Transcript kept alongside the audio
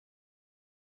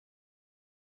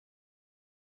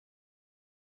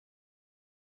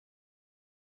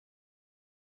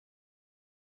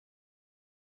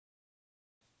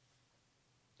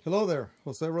Hello there,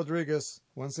 Jose Rodriguez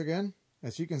once again.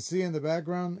 As you can see in the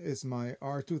background is my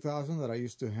R2000 that I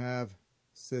used to have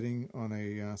sitting on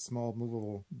a small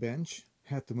movable bench.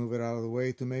 Had to move it out of the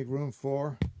way to make room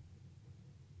for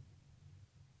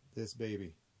this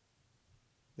baby,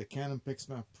 the Canon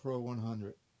Pixma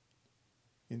PRO-100.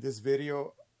 In this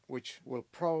video, which will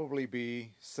probably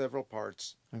be several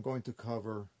parts, I'm going to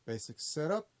cover basic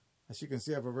setup. As you can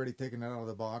see, I've already taken it out of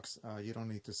the box. You don't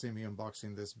need to see me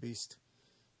unboxing this beast.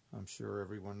 I'm sure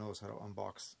everyone knows how to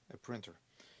unbox a printer.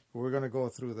 We're going to go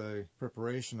through the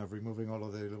preparation of removing all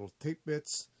of the little tape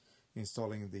bits,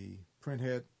 installing the print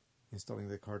head, installing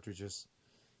the cartridges,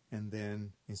 and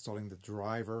then installing the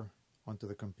driver onto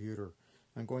the computer.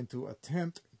 I'm going to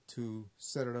attempt to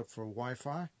set it up for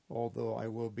Wi-Fi, although I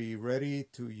will be ready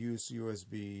to use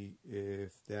USB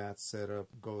if that setup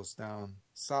goes down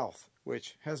south,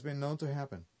 which has been known to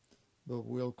happen. But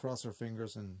we'll cross our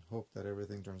fingers and hope that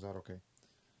everything turns out okay.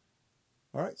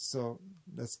 Alright, so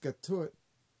let's get to it.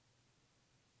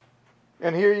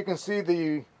 And here you can see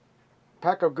the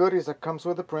pack of goodies that comes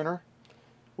with the printer.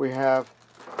 We have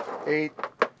 8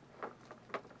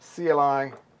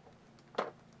 CLI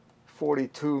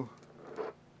 42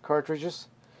 cartridges,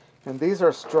 and these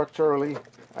are structurally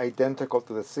identical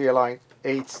to the CLI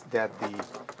 8s that the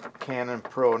Canon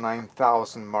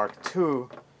Pro-9000 Mark II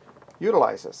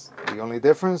utilizes. The only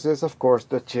difference is, of course,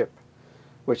 the chip,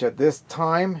 which at this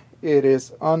time it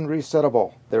is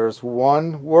unresettable. There's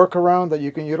one workaround that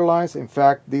you can utilize. In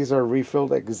fact, these are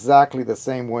refilled exactly the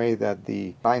same way that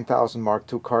the 9000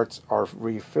 Mark II carts are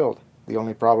refilled. The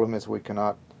only problem is we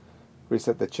cannot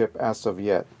reset the chip as of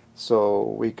yet.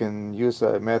 So we can use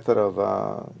a method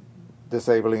of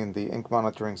disabling the ink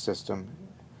monitoring system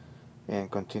and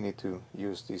continue to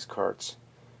use these carts.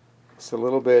 It's a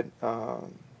little bit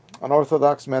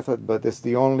unorthodox method, but it's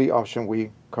the only option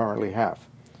we currently have.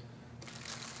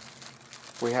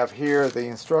 We have here the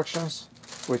instructions,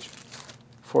 which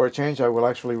for a change I will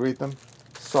actually read them.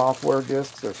 Software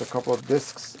disks, there's a couple of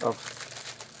disks of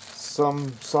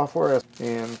some software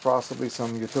and possibly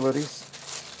some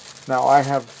utilities. Now I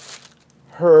have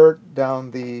heard down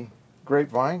the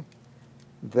grapevine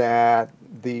that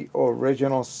the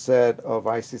original set of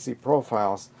ICC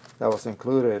profiles that was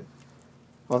included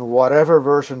on whatever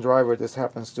version driver this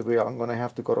happens to be, I'm going to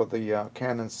have to go to the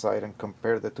Canon site and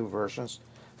compare the two versions.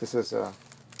 This is a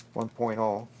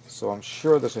 1.0, so I'm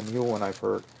sure there's a new one I've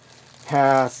heard,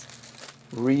 has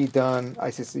redone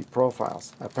ICC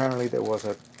profiles. Apparently there was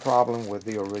a problem with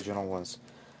the original ones.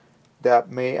 That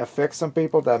may affect some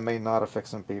people, that may not affect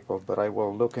some people, but I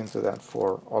will look into that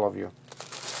for all of you.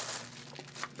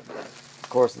 Of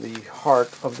course, the heart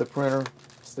of the printer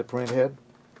is the print head.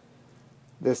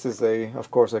 This is of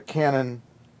course, a Canon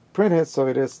print head, so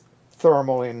it is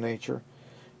thermal in nature.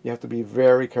 You have to be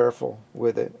very careful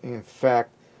with it. In fact,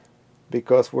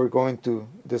 because we're going to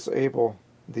disable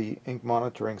the ink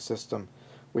monitoring system,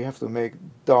 we have to make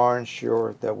darn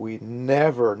sure that we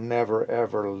never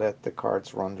ever let the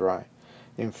cards run dry.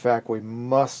 In fact, we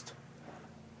must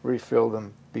refill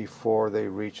them before they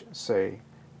reach, say,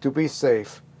 to be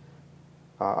safe,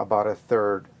 about a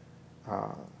third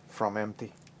from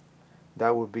empty.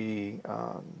 That would be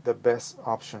the best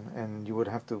option, and you would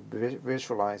have to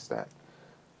visualize that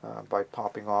by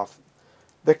popping off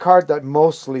the card that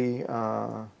mostly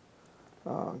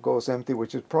goes empty,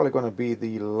 which is probably going to be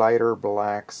the lighter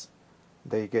blacks.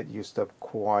 They get used up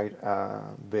quite a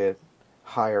bit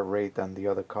higher rate than the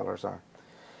other colors are.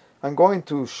 I'm going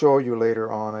to show you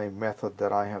later on a method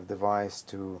that I have devised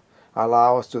to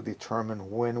allow us to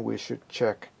determine when we should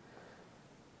check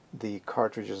the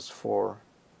cartridges for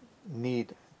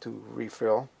need to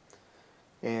refill.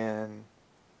 And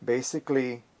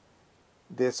basically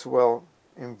this will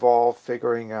involve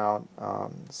figuring out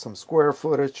some square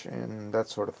footage and that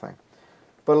sort of thing,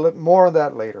 but more of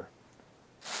that later.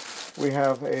 We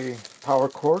have a power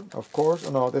cord, of course.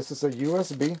 No, this is a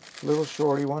USB, little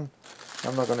shorty one.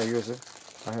 I'm not going to use it.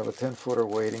 I have a 10-footer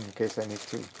waiting in case I need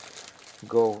to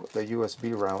go the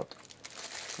USB route,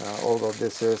 although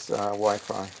this is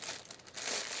Wi-Fi.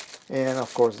 And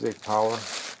of course the power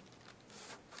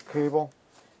cable,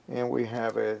 and we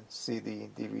have a CD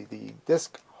DVD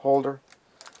disc holder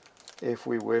if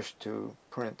we wish to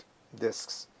print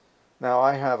discs. Now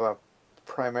I have a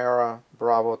Primera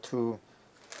Bravo 2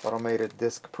 automated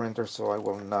disc printer, so I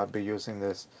will not be using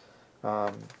this.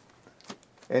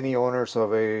 Any owners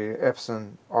of a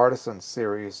Epson Artisan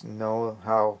series know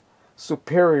how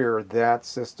superior that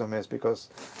system is, because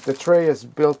the tray is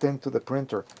built into the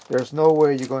printer. There's no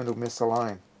way you're going to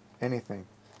misalign anything.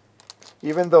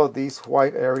 Even though these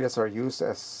white areas are used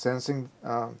as sensing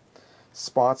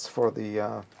spots for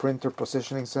the printer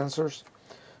positioning sensors.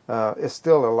 It's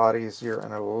still a lot easier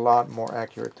and a lot more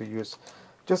accurate to use.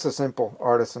 Just a simple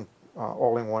artisan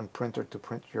all-in-one printer to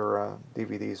print your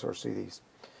DVDs or CDs.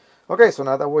 Okay, so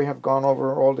now that we have gone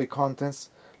over all the contents,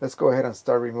 let's go ahead and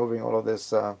start removing all of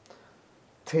this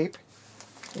tape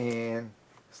and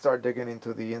start digging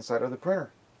into the inside of the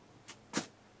printer.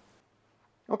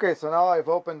 Okay, so now I've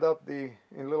opened up the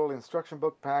little instruction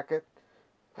book packet,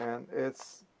 and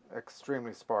it's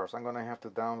extremely sparse. I'm going to have to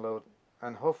download,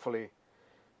 and hopefully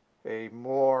a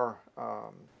more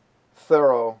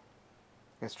thorough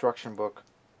instruction book,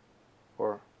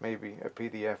 or maybe a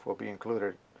PDF, will be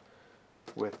included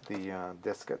with the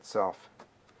disc itself.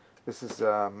 This is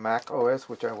Mac OS,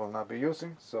 which I will not be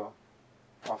using, so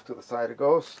off to the side it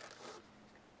goes.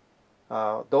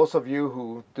 Those of you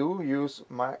who do use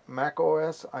Mac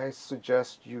OS, I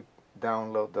suggest you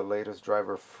download the latest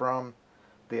driver from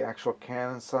the actual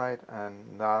Canon site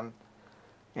and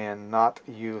not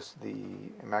use the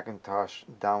Macintosh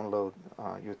download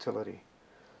utility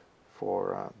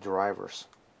for drivers.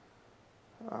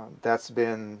 That's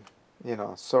been,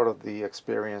 sort of the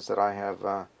experience that I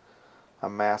have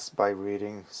amassed by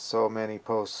reading so many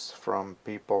posts from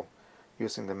people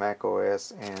using the Mac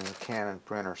OS and Canon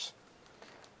printers.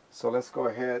 So let's go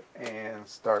ahead and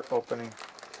start opening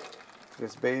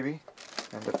this baby.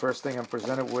 And the first thing I'm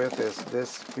presented with is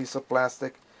this piece of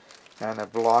plastic and a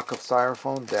block of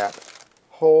styrofoam that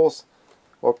holds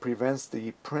or prevents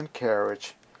the print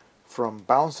carriage from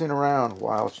bouncing around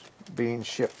while being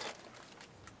shipped.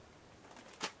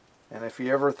 And if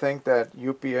you ever think that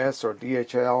UPS or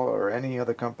DHL or any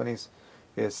other companies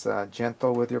is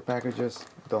gentle with your packages,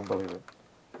 don't believe it.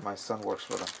 My son works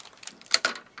for them.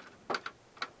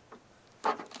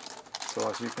 So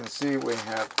as you can see, we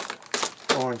have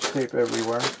orange tape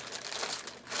everywhere.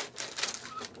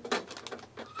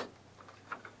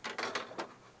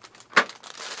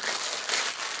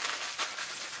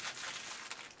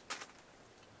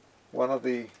 One of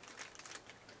the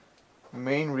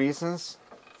main reasons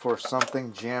for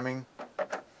something jamming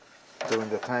during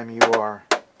the time you are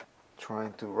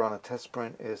trying to run a test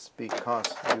print is because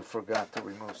you forgot to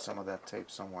remove some of that tape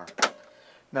somewhere.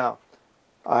 Now,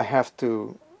 I have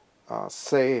to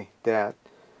say that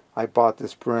I bought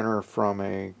this printer from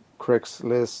a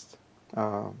Craigslist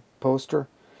poster,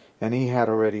 and he had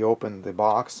already opened the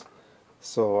box,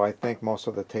 so I think most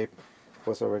of the tape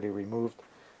was already removed.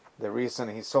 The reason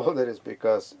he sold it is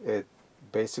because it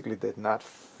basically did not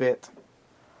fit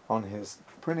on his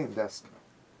printing desk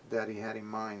that he had in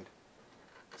mind.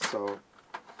 So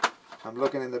I'm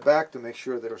looking in the back to make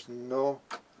sure there's no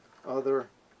other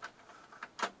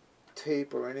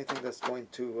tape or anything that's going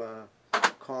to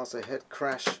cause a head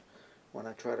crash when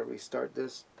I try to restart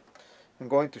this. I'm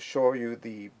going to show you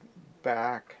the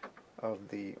back of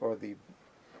the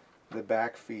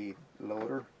back feed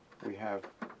loader. We have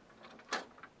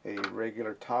a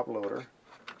regular top loader,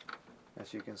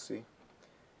 as you can see,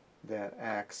 that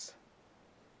acts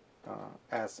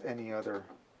as any other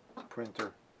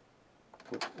printer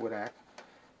would act.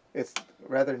 It's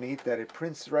rather neat that it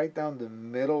prints right down the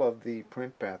middle of the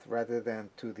print path rather than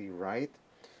to the right.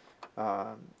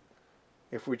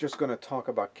 If we're just going to talk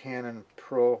about Canon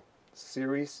Pro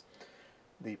series,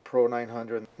 the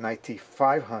Pro-900,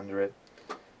 9500,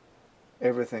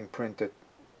 everything printed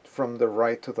from the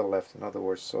right to the left, in other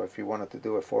words. So if you wanted to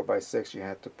do a 4x6, you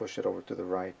had to push it over to the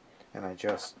right and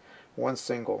adjust one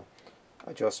single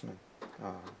adjustment,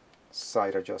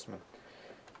 side adjustment.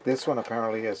 This one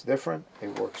apparently is different.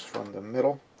 It works from the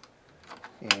middle,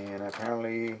 and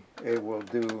apparently it will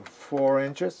do 4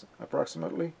 inches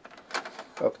approximately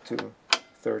up to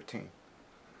 13.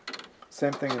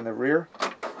 Same thing in the rear.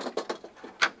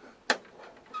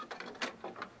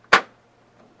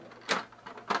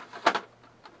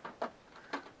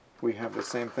 We have the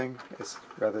same thing. It's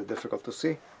rather difficult to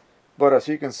see, but as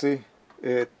you can see,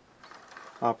 it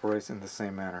operates in the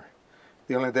same manner.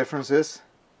 The only difference is,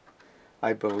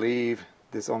 I believe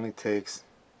this only takes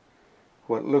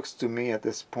what looks to me at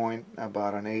this point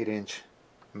about an 8-inch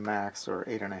max or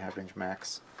 8.5-inch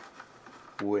max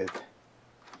width.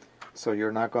 So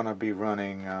you're not going to be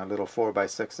running little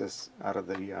 4x6s out of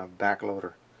the back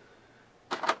loader.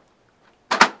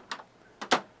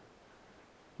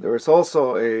 There is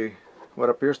also a what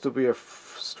appears to be a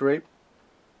straight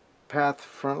path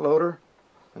front loader.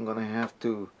 I'm going to have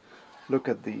to look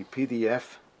at the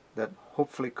PDF that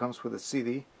hopefully comes with a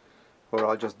CD, or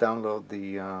I'll just download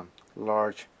the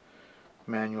large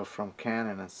manual from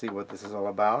Canon and see what this is all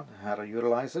about, how to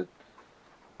utilize it.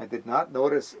 I did not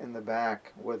notice in the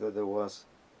back whether there was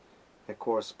a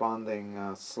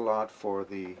corresponding slot for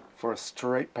a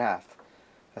straight path.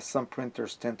 as some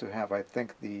printers tend to have. I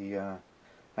think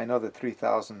I know the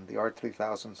 3000, the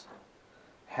R3000s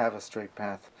have a straight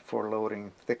path for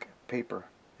loading thick paper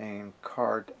and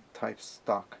card type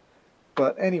stock.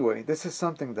 But anyway, this is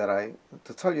something that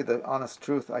to tell you the honest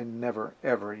truth, I never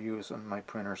ever use on my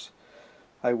printers.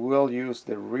 I will use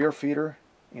the rear feeder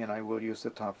and I will use the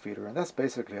top feeder, and that's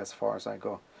basically as far as I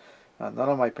go. None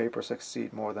of my papers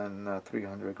exceed more than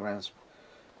 300 grams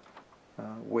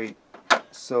weight,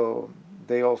 so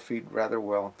they all feed rather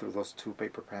well through those two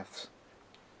paper paths.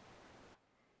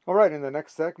 Alright, in the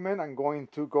next segment I'm going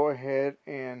to go ahead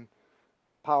and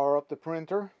power up the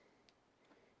printer.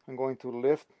 I'm going to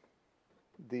lift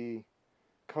the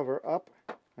cover up,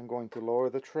 I'm going to lower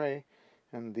the tray,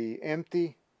 and the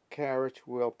empty carriage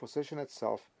will position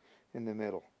itself in the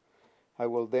middle. I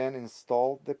will then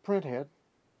install the print head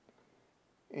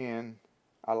and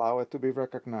allow it to be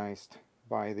recognized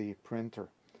by the printer.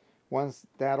 Once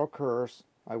that occurs,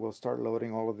 I will start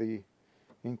loading all of the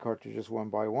ink cartridges one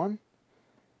by one,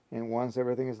 and once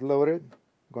everything is loaded,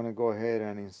 I'm going to go ahead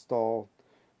and install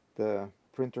the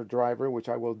printer driver, which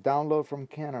I will download from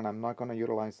Canon. I'm not going to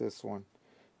utilize this one.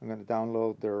 I'm going to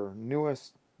download their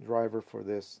newest driver for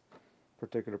this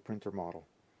particular printer model.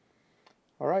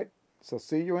 Alright, so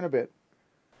see you in a bit.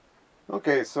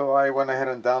 Okay, so I went ahead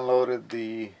and downloaded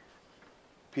the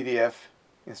PDF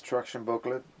instruction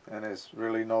booklet, and it's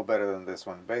really no better than this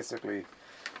one. Basically,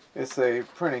 it's a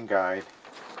printing guide.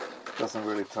 Doesn't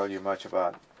really tell you much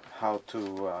about how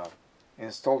to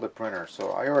install the printer.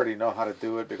 So I already know how to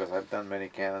do it because I've done many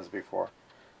Canons before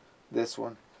this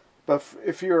one. But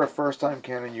if you're a first-time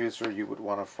Canon user, you would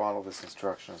want to follow these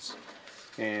instructions.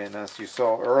 And as you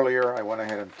saw earlier, I went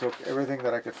ahead and took everything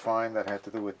that I could find that had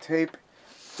to do with tape,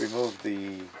 removed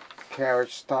the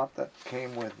carriage stop that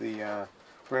came with the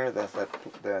printer. That's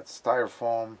that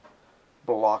styrofoam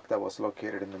block that was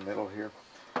located in the middle here.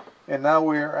 And now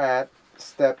we're at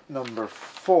step number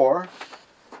 4,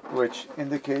 which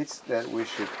indicates that we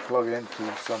should plug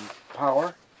into some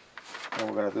power, and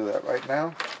we're going to do that right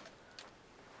now.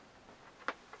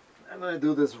 I'm going to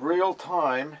do this real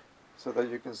time so that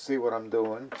you can see what I'm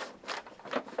doing.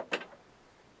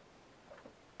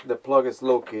 The plug is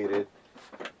located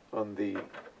on the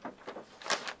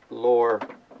lower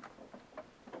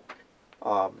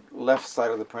left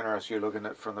side of the printer as you're looking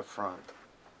at it from the front.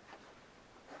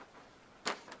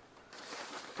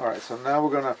 Alright, so now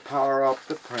we're going to power up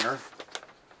the printer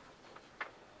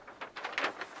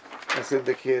as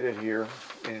indicated here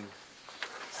in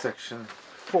section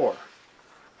 4.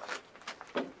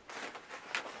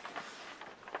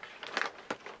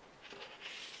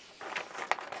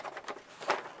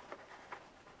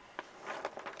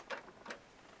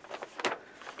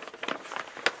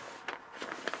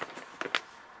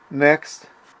 Next,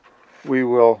 we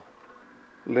will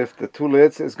lift the two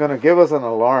lids. It's going to give us an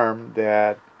alarm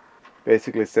that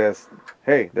basically says,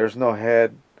 hey, there's no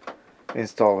head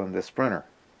installed in this printer.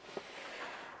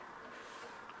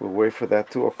 We'll wait for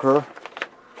that to occur,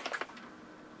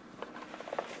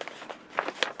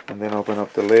 and then open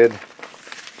up the lid,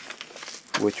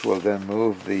 which will then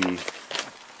move the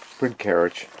print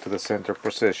carriage to the center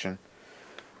position,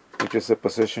 which is the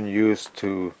position used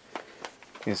to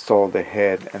install the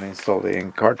head and install the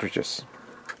ink cartridges.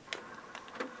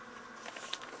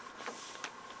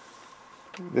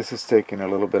 This is taking a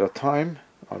little bit of time.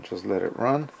 I'll just let it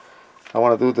run. I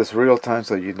want to do this real time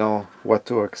so you know what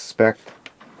to expect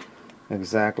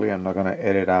exactly. I'm not going to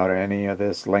edit out any of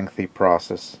this lengthy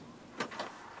process.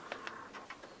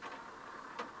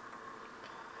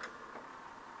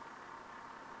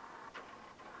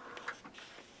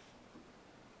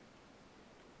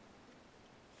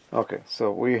 Okay,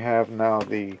 so we have now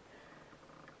the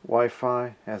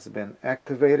Wi-Fi has been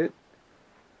activated.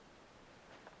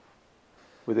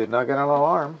 We did not get an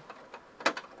alarm.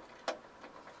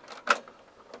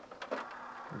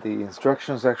 The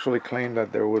instructions actually claim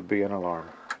that there would be an alarm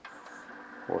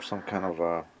or some kind of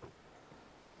a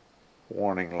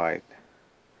warning light.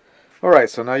 Alright,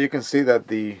 so now you can see that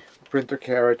the printer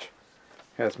carriage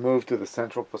has moved to the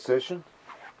central position.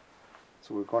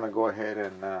 So we're going to go ahead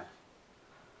and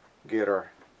get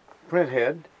our print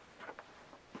head.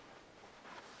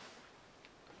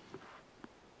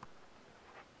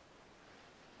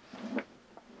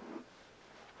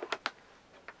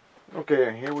 Okay,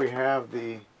 and here we have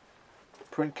the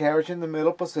print carriage in the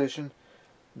middle position.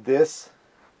 This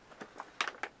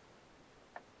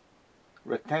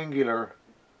rectangular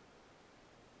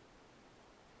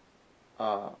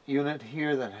unit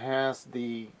here that has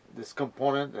this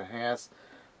component that has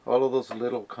all of those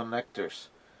little connectors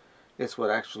is what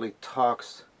actually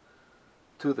talks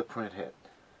to the print head.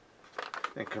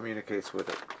 and communicates with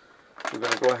it. We're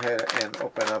going to go ahead and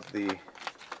open up the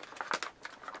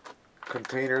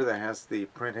container that has the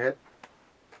print head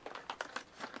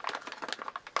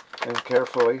and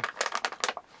carefully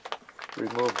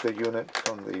remove the unit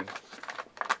from the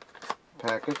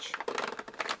package.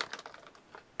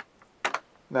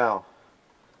 Now,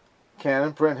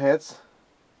 Canon print heads,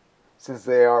 since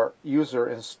they are user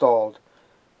installed,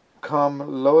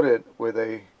 come loaded with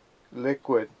a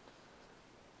liquid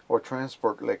or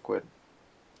transport liquid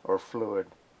or fluid.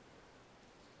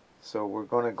 So we're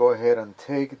going to go ahead and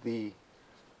take the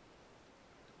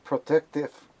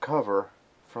protective cover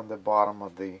from the bottom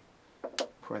of the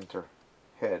printer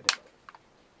head,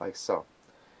 like so.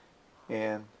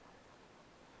 And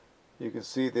you can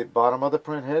see the bottom of the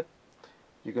print head.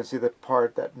 You can see the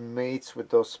part that mates with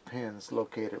those pins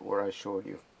located where I showed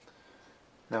you.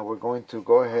 Now we're going to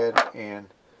go ahead and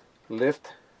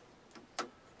lift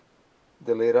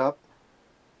the lid up,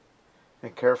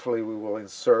 and carefully we will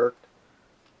insert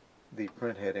the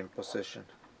print head in position,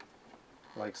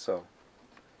 like so.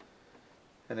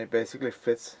 And it basically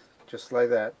fits just like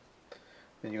that.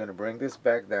 Then you're going to bring this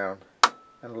back down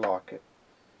and lock it.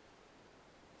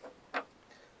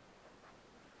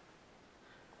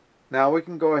 Now we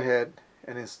can go ahead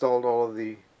and install all of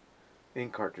the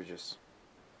ink cartridges.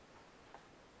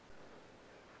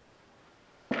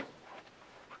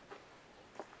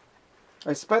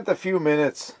 I spent a few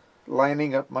minutes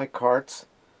lining up my carts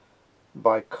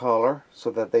by color so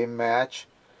that they match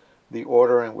the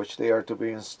order in which they are to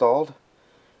be installed.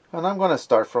 And I'm going to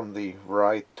start from the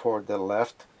right toward the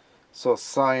left. So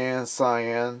cyan,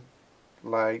 cyan,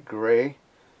 light gray,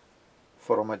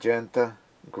 photo magenta,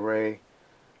 gray,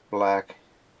 black,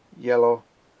 yellow,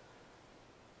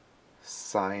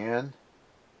 cyan,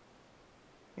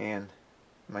 and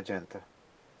magenta.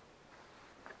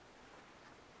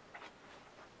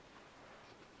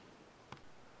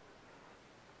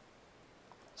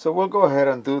 So we'll go ahead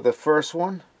and do the first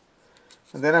one,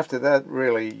 and then after that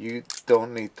really you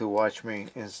don't need to watch me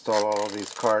install all of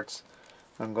these cards.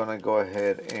 I'm gonna go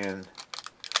ahead and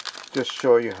just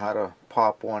show you how to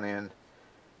pop one in,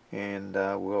 and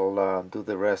we'll do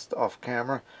the rest off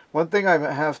camera. One thing I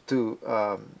have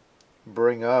to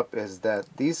bring up is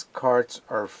that these cards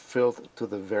are filled to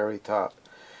the very top.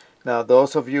 Now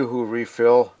those of you who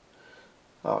refill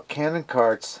Canon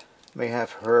cards may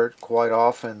have heard quite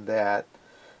often that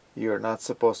you're not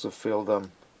supposed to fill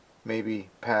them maybe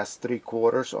past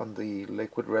 3/4 on the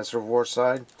liquid reservoir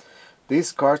side.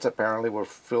 These cards apparently were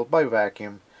filled by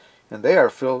vacuum, and they are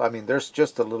filled, I mean there's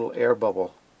just a little air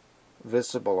bubble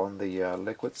visible on the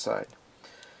liquid side.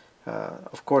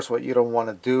 Of course what you don't want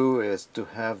to do is to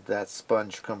have that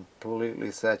sponge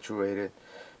completely saturated,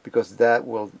 because that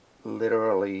will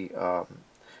literally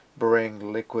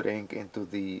bring liquid ink into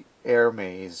the air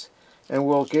maze and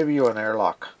will give you an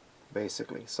airlock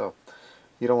basically. So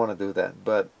you don't want to do that.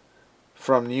 But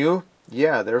from new,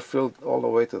 yeah, they're filled all the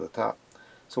way to the top.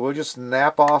 So we'll just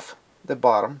snap off the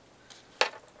bottom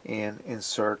and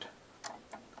insert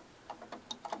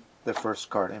the first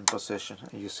card in position.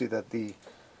 And you see that the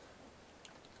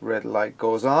red light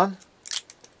goes on.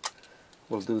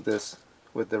 We'll do this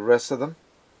with the rest of them.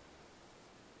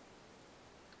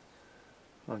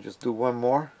 I'll just do one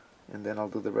more and then I'll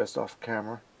do the rest off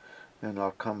camera, and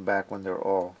I'll come back when they're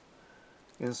all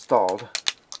installed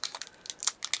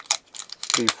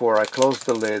before I close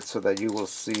the lid so that you will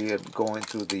see it go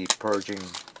into the purging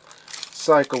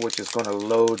cycle, which is going to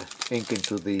load ink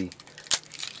into the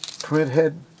print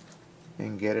head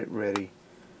and get it ready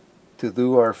to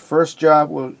do our first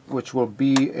job, which will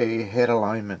be a head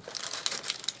alignment.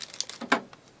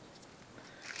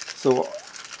 So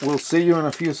we'll see you in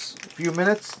a few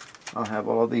minutes. I'll have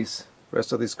all of these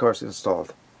rest of these cards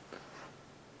installed.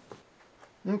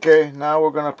 Okay, now we're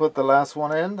going to put the last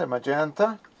one in, the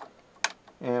magenta,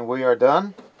 and we are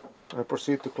done. I'm going to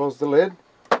proceed to close the lid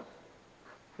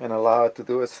and allow it to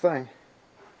do its thing.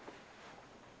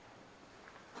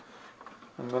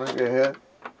 I'm going to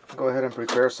go ahead and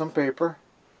prepare some paper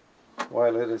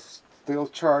while it is still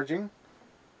charging.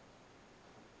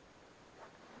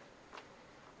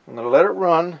 I'm going to let it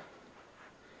run.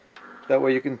 That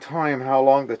way you can time how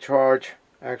long the charge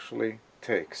actually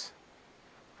takes.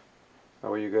 That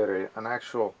way you get an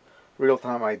actual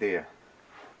real-time idea.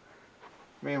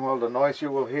 Meanwhile, the noise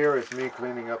you will hear is me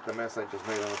cleaning up the mess I just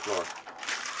made on the floor.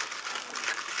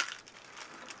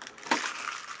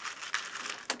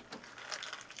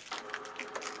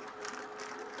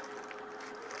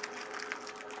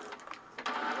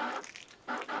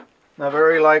 Now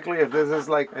very likely, if this is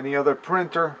like any other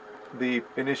printer, the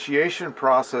initiation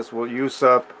process will use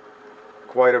up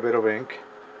quite a bit of ink.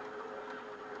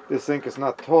 This ink is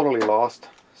not totally lost.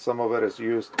 Some of it is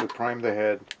used to prime the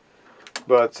head,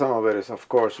 but some of it is of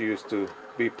course used to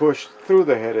be pushed through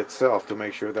the head itself to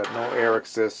make sure that no air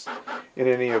exists in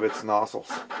any of its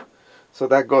nozzles. So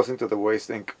that goes into the waste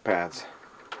ink pads.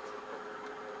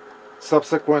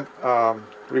 Subsequent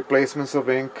replacements of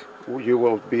ink, you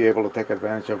will be able to take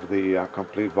advantage of the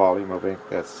complete volume of ink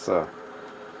that's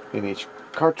in each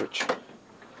cartridge.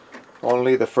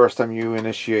 Only the first time you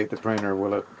initiate the printer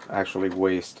will it actually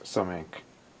waste some ink.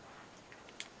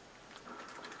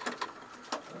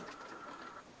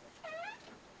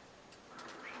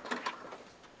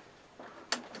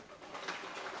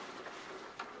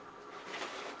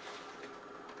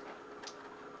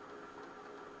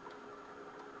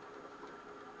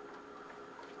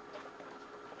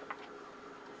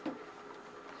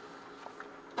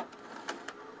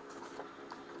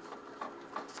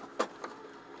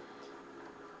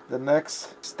 The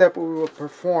next step we will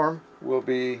perform will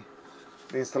be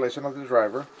the installation of the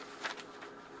driver,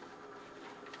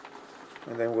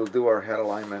 and then we'll do our head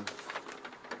alignment.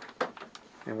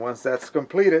 And once that's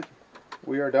completed,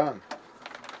 we are done.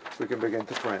 We can begin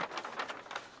to print.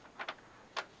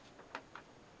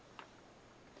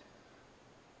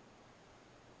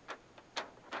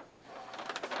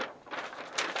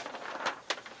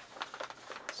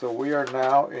 So we are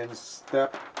now in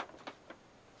step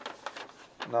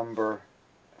number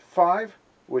 5,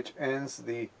 which ends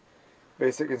the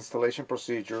basic installation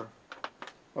procedure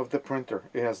of the printer.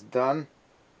 It has done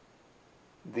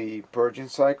the purging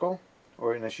cycle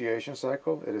or initiation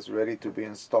cycle. It is ready to be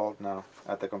installed now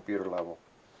at the computer level.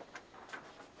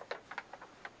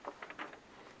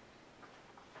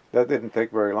 That didn't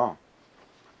take very long.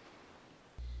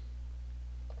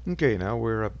 Okay, now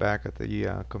we're back at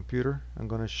the computer. I'm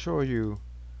going to show you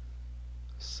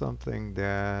something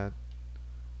that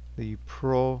the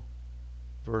Pro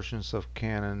versions of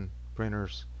Canon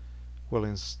printers will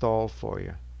install for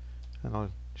you, and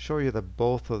I'll show you that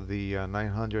both of the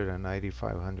 900 and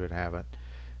 9500 have it.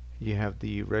 You have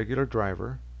the regular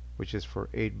driver, which is for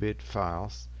 8-bit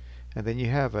files, and then you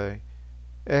have a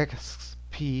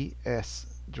XPS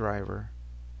driver,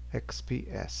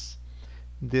 XPS.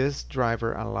 This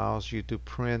driver allows you to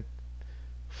print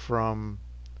from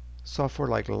software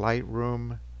like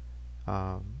Lightroom,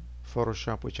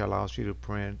 Photoshop, which allows you to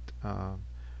print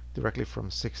directly from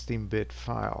 16-bit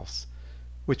files,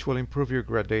 which will improve your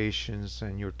gradations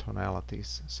and your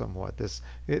tonalities somewhat.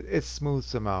 It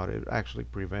smooths them out. It actually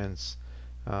prevents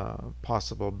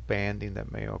possible banding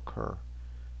that may occur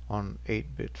on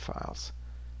 8-bit files.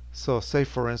 So say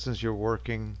for instance you're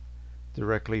working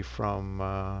directly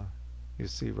from you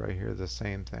see right here the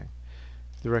same thing,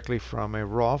 directly from a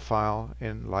raw file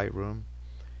in Lightroom,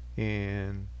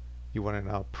 and you want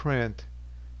to now print.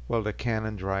 Well, the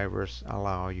Canon drivers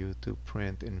allow you to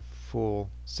print in full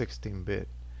 16-bit,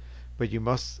 but you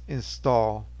must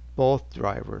install both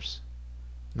drivers.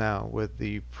 Now with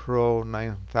the Pro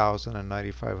 9000 and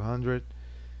 9500,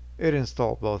 it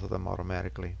installed both of them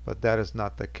automatically, but that is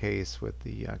not the case with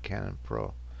the Canon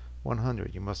Pro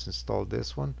 100. You must install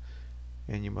this one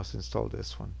and you must install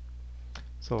this one.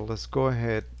 So let's go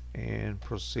ahead and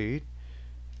proceed.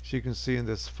 As you can see in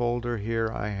this folder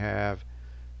here, I have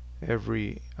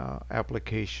every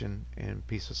application and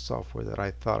piece of software that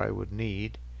I thought I would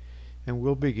need, and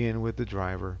we'll begin with the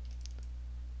driver,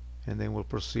 and then we'll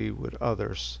proceed with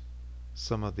others,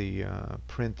 some of the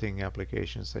printing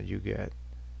applications that you get.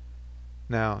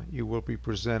 Now you will be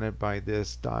presented by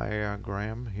this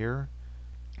diagram here.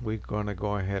 We're going to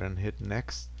go ahead and hit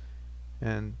next,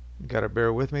 and you gotta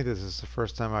bear with me, this is the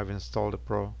first time I've installed a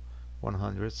Pro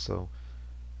 100, so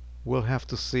we'll have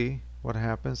to see what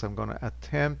happens. I'm going to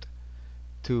attempt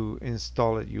to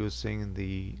install it using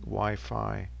the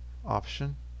Wi-Fi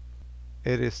option.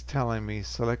 It is telling me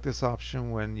select this option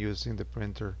when using the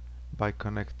printer by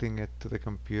connecting it to the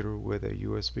computer with a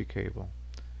USB cable.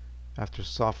 After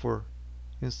software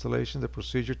installation, the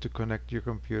procedure to connect your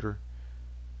computer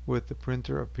with the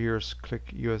printer appears. Click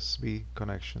USB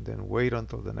connection, then wait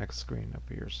until the next screen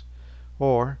appears.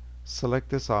 Or select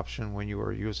this option when you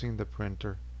are using the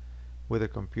printer with a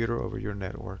computer over your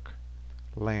network.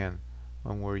 LAN,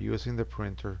 when we're using the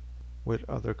printer with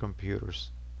other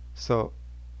computers. So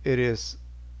it is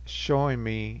showing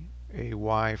me a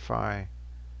Wi-Fi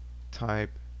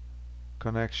type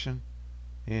connection,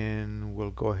 and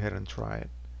we'll go ahead and try it.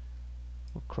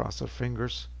 We'll cross our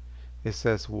fingers. It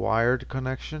says wired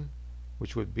connection,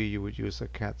 which would be you would use a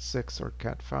Cat6 or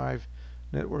Cat5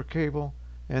 network cable,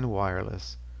 and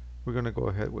wireless. We're going to go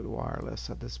ahead with wireless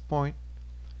at this point,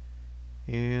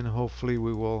 and hopefully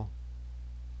we will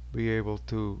be able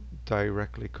to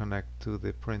directly connect to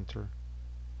the printer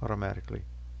automatically.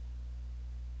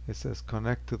 It says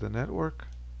connect to the network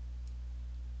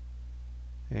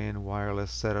and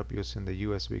wireless setup using the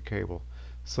USB cable.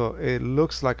 So it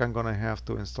looks like I'm gonna have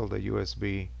to install the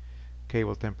USB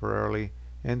cable temporarily,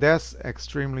 and that's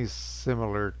extremely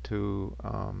similar to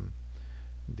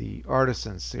the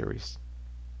Artisan series.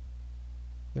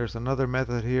 There's another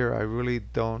method here. I really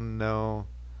don't know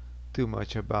too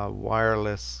much about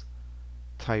wireless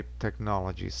type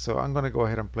technology, so I'm going to go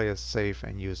ahead and play it safe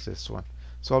and use this one.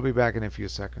 So I'll be back in a few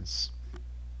seconds.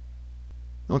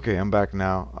 Okay, I'm back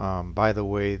now. By the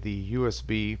way, the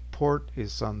USB port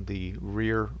is on the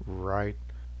rear right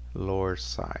lower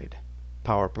side.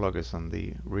 Power plug is on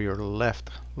the rear left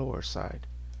lower side.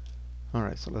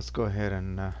 Alright, so let's go ahead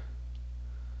and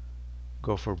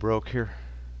go for broke here.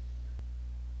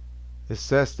 It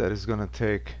says that it's going to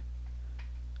take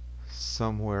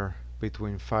somewhere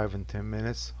between 5 and 10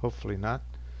 minutes. Hopefully not.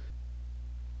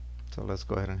 So let's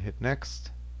go ahead and hit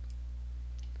next.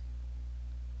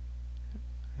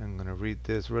 I'm going to read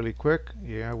this really quick.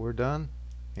 Yeah, we're done.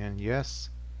 And yes.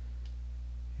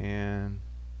 And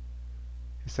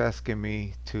it's asking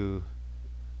me to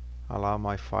allow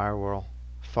my firewall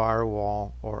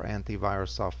or antivirus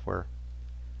software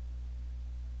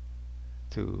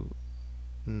to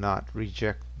not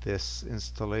reject this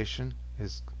installation.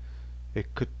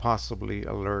 It could possibly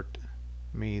alert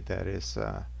me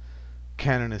that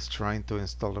Canon is trying to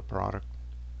install the product,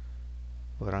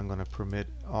 but I'm going to permit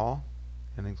all,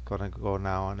 and it's going to go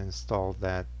now and install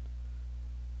that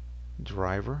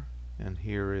driver. And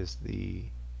here is the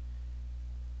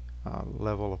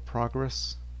level of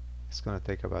progress. It's going to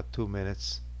take about 2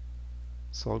 minutes,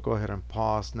 so I'll go ahead and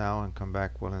pause now and come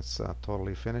back when it's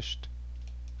totally finished.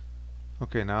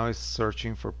 Okay, now it's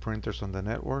searching for printers on the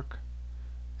network.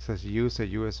 It says use a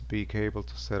USB cable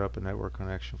to set up a network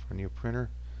connection for a new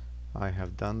printer. I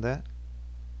have done that.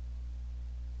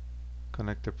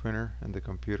 Connect the printer and the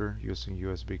computer using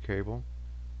USB cable,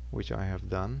 which I have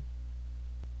done.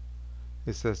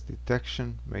 It says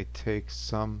detection may take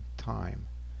some time.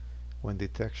 When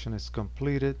detection is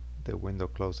completed, the window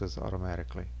closes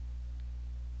automatically.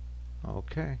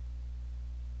 Okay.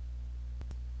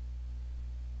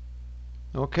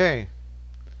 Okay.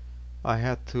 I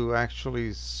had to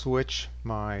actually switch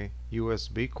my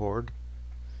USB cord.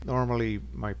 Normally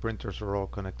my printers are all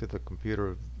connected to the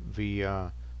computer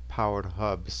via powered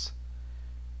hubs,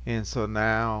 and so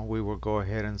now we will go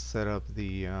ahead and set up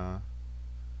the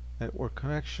network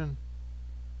connection.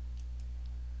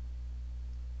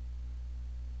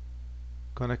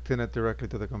 Connecting it directly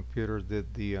to the computer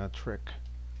did the trick.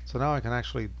 So now I can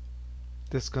actually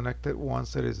disconnect it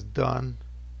once it is done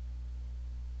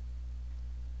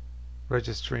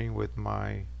registering with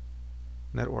my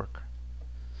network.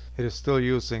 It is still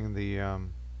using the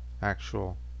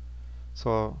actual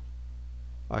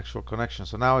connection.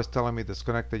 So now it's telling me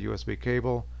disconnect the USB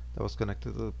cable that was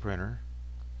connected to the printer,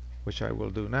 which I will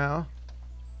do now.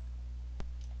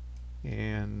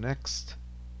 And next,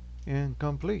 and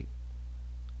complete.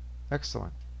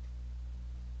 Excellent.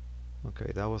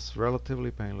 Okay, that was relatively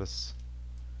painless,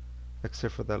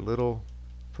 except for that little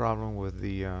problem with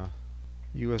the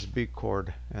USB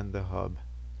cord and the hub.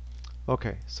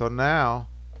 Okay, so now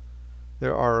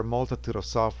there are a multitude of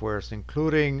softwares,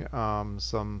 including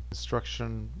some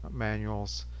instruction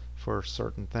manuals for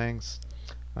certain things.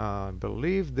 I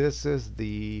believe this is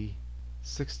the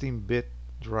 16-bit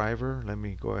driver. Let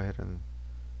me go ahead and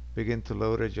begin to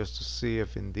load it just to see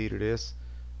if indeed it is.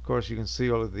 Of course, you can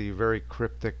see all of the very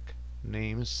cryptic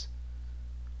names,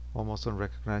 almost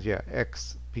unrecognized. Yeah,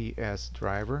 XPS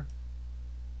driver.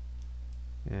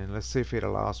 And let's see if it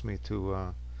allows me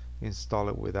to install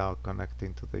it without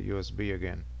connecting to the USB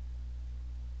again.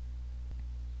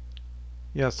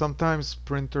 Yeah, sometimes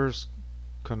printers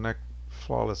connect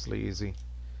flawlessly easy.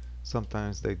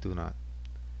 Sometimes they do not.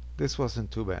 This wasn't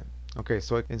too bad. Okay,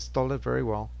 so I installed it very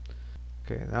well.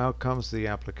 Okay, now comes the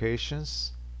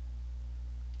applications.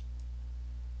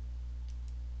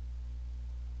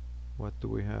 What do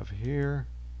we have here?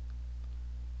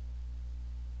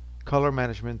 Color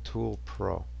Management Tool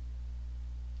Pro.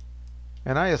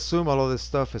 And I assume all of this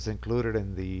stuff is included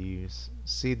in the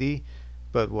CD,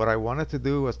 but what I wanted to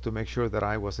do was to make sure that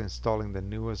I was installing the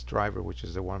newest driver, which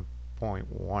is the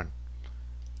 1.1,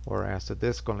 whereas the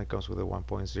disk only comes with a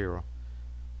 1.0.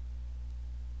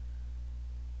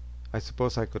 I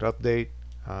suppose I could update,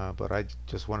 but I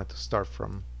just wanted to start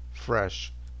from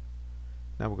fresh.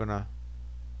 Now we're gonna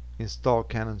install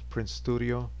Canon Print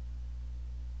Studio,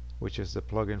 which is the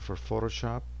plugin for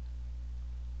Photoshop.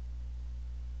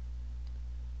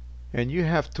 And you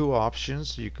have two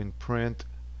options. You can print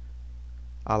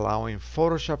allowing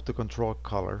Photoshop to control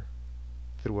color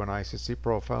through an ICC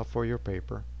profile for your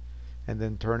paper, and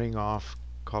then turning off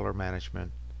color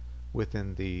management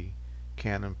within the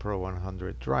Canon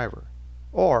Pro-100 driver.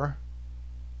 Or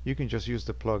you can just use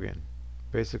the plugin.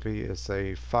 Basically, it's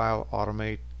a file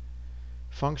automate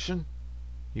function.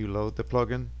 You load the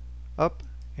plugin up,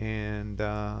 and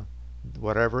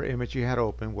whatever image you had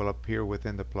open will appear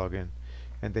within the plugin,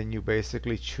 and then you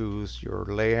basically choose your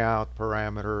layout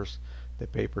parameters, the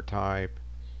paper type,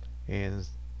 and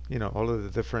all of the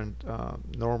different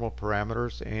normal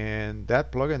parameters, and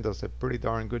that plugin does a pretty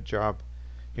darn good job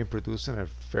in producing a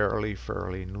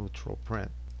fairly neutral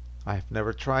print. I've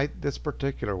never tried this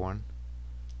particular one,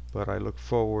 but I look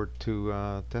forward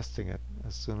to testing it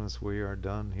as soon as we are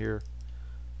done here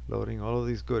loading all of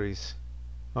these goodies.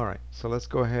 Alright, so let's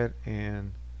go ahead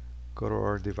and go to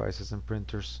our devices and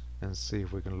printers and see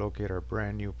if we can locate our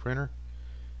brand new printer.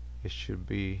 It should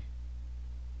be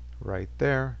right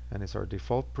there, and it's our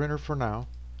default printer for now.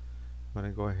 I'm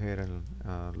going to go ahead and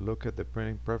look at the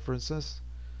printing preferences.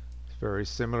 It's very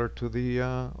similar to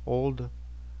the older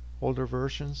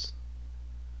versions.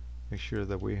 Make sure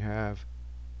that we have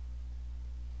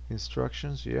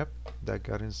instructions. Yep, that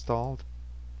got installed.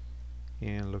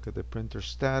 And look at the printer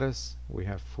status. We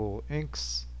have full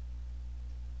inks,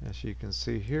 as you can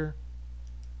see here.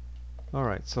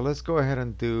 Alright, so let's go ahead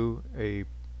and do a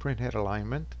printhead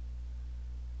alignment.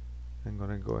 I'm going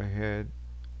to go ahead,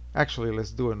 actually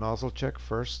let's do a nozzle check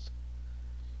first.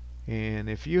 And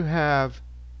if you have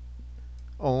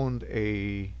owned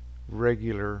a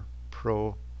regular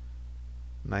Pro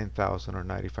 9000 or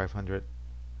 9500,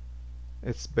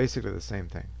 it's basically the same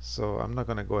thing. So I'm not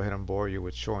going to go ahead and bore you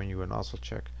with showing you a nozzle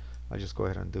check. I'll just go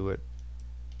ahead and do it,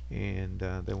 and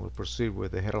then we'll proceed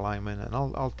with the head alignment, and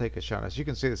I'll take a shot. As you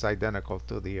can see, it's identical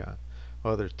to the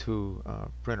other two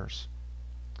printers.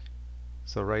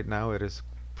 So right now it is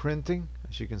printing,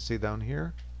 as you can see down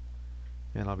here,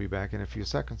 and I'll be back in a few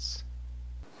seconds.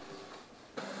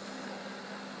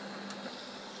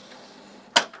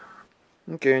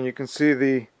 Okay, and you can see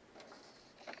the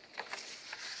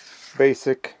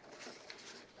basic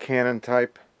Canon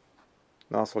type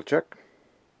nozzle check.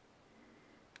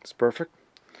 It's perfect.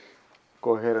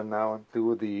 Go ahead and now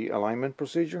do the alignment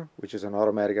procedure, which is an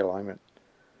automatic alignment.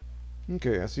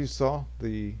 Okay, as you saw,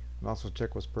 the nozzle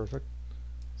check was perfect.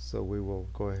 So we will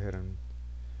go ahead and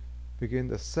begin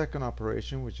the second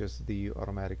operation, which is the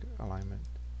automatic alignment.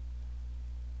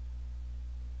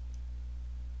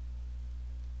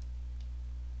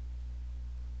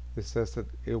 It says that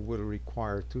it will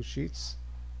require 2 sheets,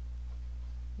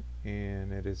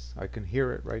 and it is, I can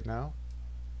hear it right now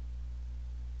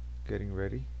getting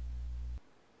ready.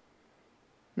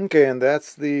 Okay, and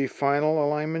that's the final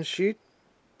alignment sheet.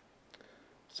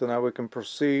 So now we can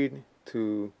proceed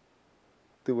to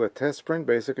do a test print.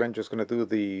 Basically, I'm just going to do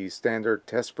the standard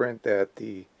test print that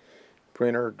the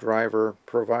printer driver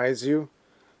provides you.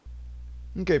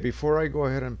 Okay, before I go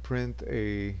ahead and print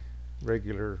a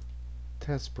regular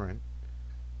test print,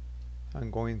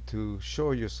 I'm going to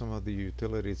show you some of the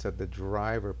utilities that the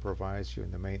driver provides you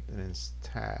in the maintenance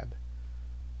tab.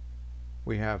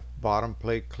 We have bottom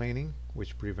plate cleaning,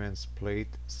 which prevents plate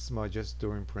smudges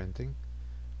during printing.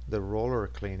 The roller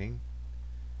cleaning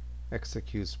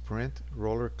executes print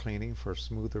roller cleaning for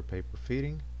smoother paper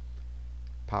feeding.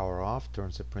 Power off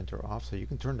turns the printer off, so you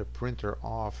can turn the printer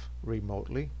off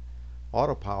remotely.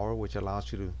 Auto power, which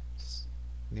allows you to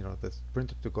the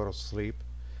printer to go to sleep.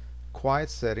 Quiet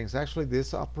settings, actually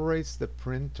this operates the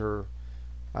printer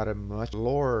at a much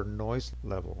lower noise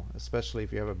level, especially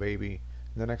if you have a baby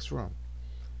in the next room.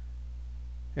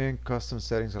 And custom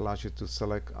settings allows you to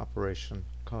select operation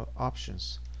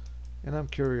options, and I'm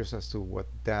curious as to what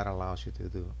that allows you to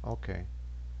do. Okay,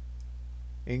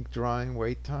 ink drying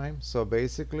wait time, so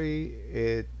basically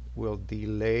it will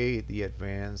delay the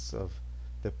advance of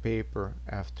the paper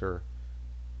after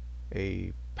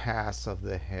a pass of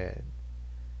the head.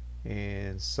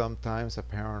 And sometimes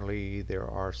apparently there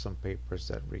are some papers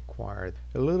that require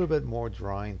a little bit more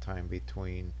drying time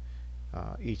between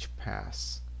each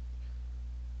pass.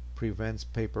 Prevents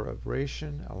paper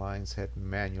abrasion, aligns head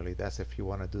manually. That's if you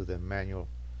want to do the manual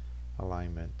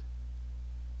alignment.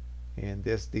 And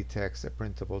this detects a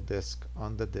printable disc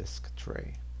on the disc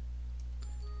tray.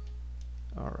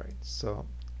 Alright, so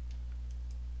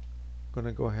I'm going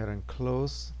to go ahead and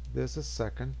close this a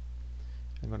second.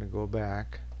 I'm going to go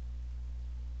back.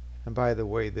 And by the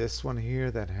way, this one here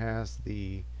that has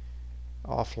the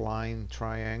offline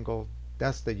triangle,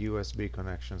 that's the USB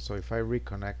connection. So if I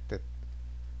reconnect it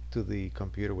to the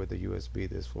computer with the USB,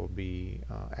 this will be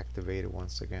activated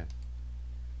once again.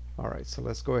 Alright, so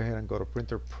let's go ahead and go to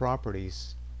printer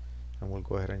properties, and we'll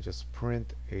go ahead and just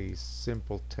print a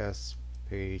simple test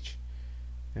page,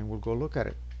 and we'll go look at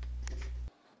it.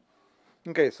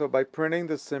 Okay, so by printing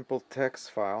the simple text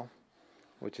file,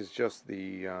 which is just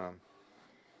the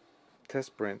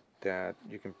test print that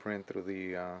you can print through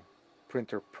the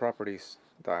printer properties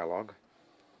dialog,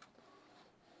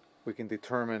 we can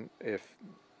determine if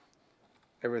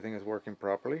everything is working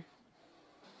properly,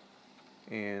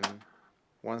 and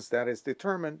once that is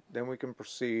determined, then we can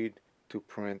proceed to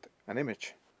print an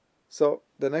image. So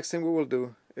the next thing we will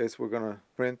do is we're going to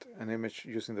print an image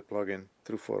using the plugin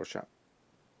through Photoshop.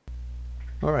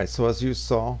 Alright, so as you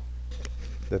saw,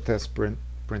 the test print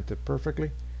printed perfectly.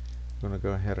 I'm going to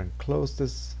go ahead and close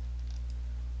this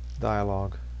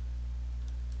dialog,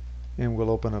 and we'll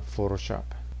open up Photoshop.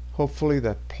 Hopefully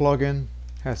that plugin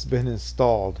has been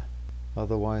installed,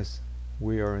 otherwise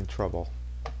we are in trouble.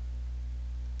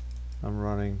 I'm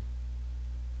running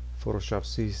Photoshop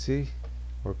CC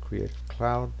or Creative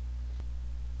Cloud.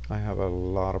 I have a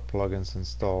lot of plugins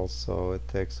installed, so it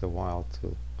takes a while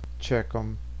to check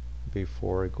them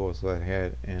before it goes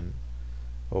ahead and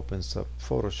opens up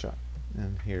Photoshop.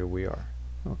 And here we are.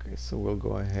 Okay, so we'll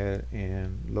go ahead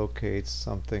and locate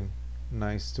something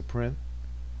nice to print.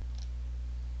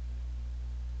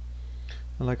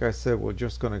 And like I said, we're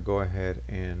just going to go ahead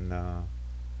and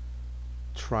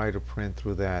try to print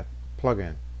through that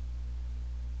plugin.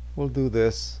 We'll do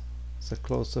this. It's a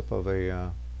close-up of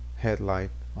a headlight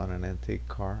on an antique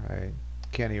car. I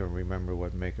can't even remember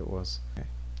what make it was. Okay.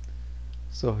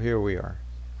 So here we are,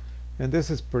 and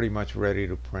this is pretty much ready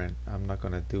to print. I'm not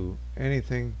going to do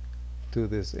anything to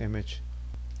this image.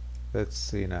 Let's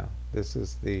see now. This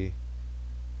is the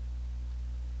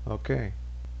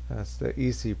that's the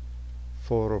Easy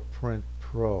Photo Print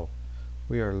Pro.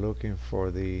 We are looking for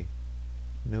the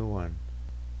new one.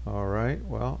 Alright,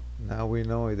 well, now we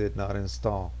know it did not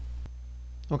install.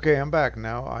 Okay, I'm back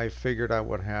now. I figured out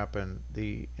what happened.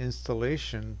 The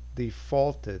installation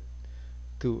defaulted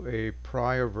to a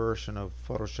prior version of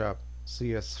Photoshop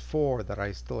CS4 that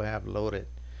I still have loaded.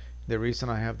 The reason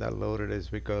I have that loaded is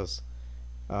because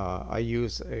I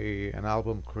use an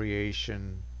album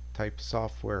creation type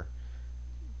software.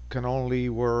 Can only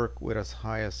work with as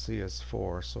high as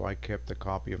CS4, so I kept a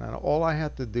copy of it. And all I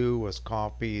had to do was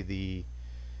copy the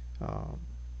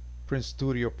Print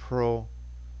Studio Pro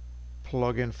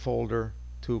plugin folder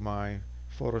to my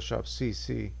Photoshop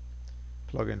CC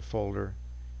plugin folder,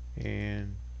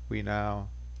 and we now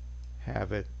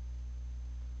have it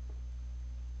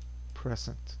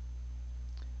present.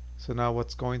 So now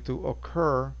what's going to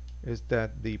occur is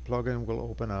that the plugin will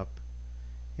open up,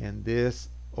 and this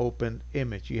open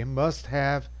image, you must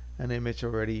have an image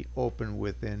already open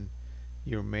within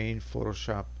your main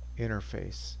Photoshop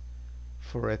interface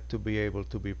for it to be able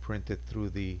to be printed through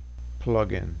the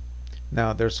plugin.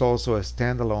 Now there's also a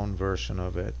standalone version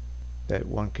of it that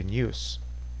one can use,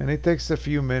 and it takes a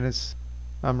few minutes.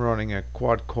 I'm running a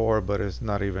quad core, but it's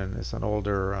not even, it's an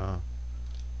older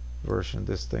version.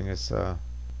 This thing is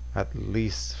at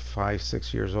least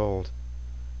 5-6 years old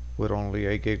with only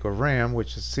 8 gig of RAM,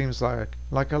 which seems like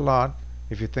a lot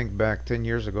if you think back 10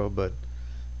 years ago, but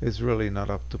it's really not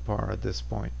up to par at this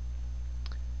point.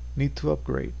 Need to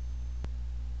upgrade.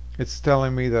 It's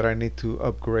telling me that I need to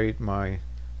upgrade my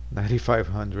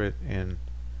 9500 and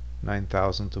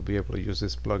 9000 to be able to use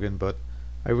this plugin, but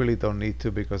I really don't need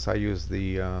to, because I use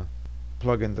the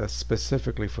plugin that's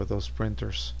specifically for those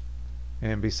printers,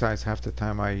 and besides, half the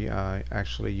time I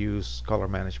actually use color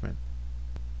management.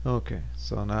 Okay,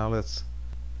 so now let's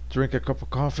drink a cup of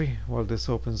coffee while this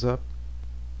opens up.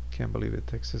 Can't believe it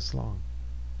takes this long.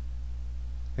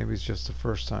 Maybe it's just the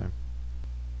first time.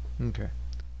 Okay,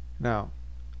 now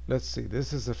let's see.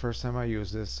 This is the first time I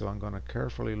use this, so I'm going to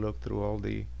carefully look through all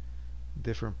the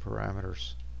different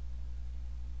parameters.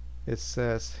 It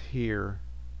says here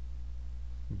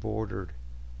bordered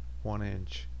 1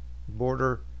 inch.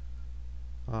 Border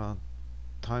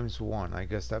times 1. I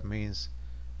guess that means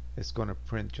it's going to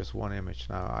print just one image.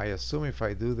 Now I assume if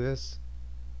I do this,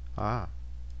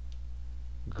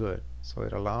 good. So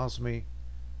it allows me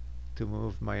to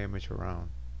move my image around,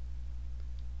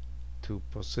 to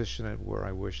position it where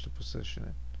I wish to position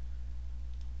it.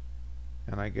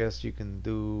 And I guess you can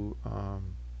do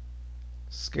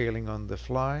scaling on the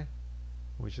fly,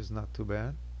 which is not too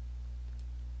bad.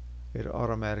 It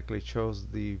automatically chose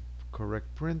the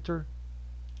correct printer.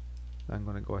 I'm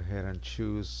going to go ahead and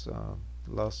choose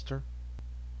luster,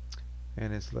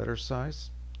 and its letter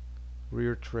size,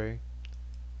 rear tray.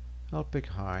 I'll pick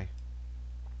high.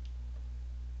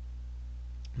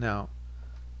 Now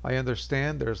I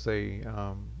understand there's a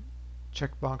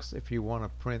checkbox if you want to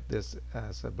print this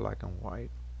as a black and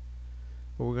white.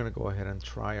 But we're going to go ahead and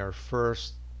try our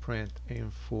first print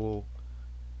in full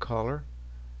color.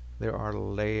 There are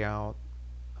layout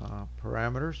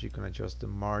parameters. You can adjust the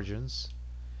margins,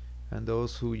 and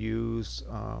those who use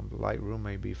Lightroom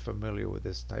may be familiar with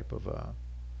this type of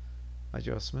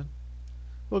adjustment.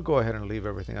 We'll go ahead and leave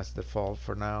everything as default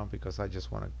for now because I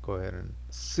just want to go ahead and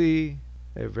see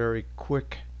a very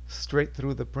quick straight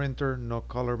through the printer, no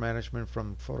color management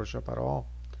from Photoshop at all.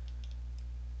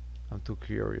 I'm too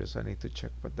curious. I need to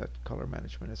check what that color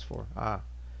management is for.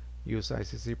 Use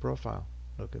ICC profile.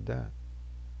 Look at that.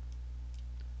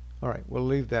 Alright, we'll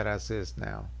leave that as is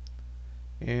now,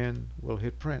 and we'll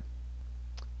hit print.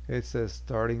 It says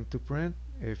starting to print.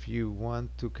 If you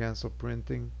want to cancel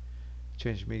printing,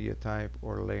 change media type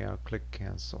or layout, click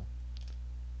cancel.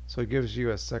 So it gives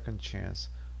you a second chance.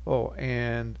 Oh,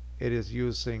 and it is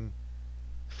using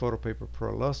Photo Paper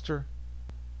Pro Luster.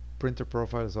 Printer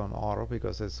profile is on auto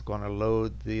because it's going to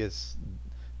load the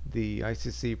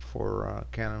ICC for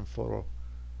Canon Photo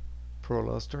Pro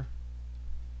Luster,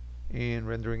 and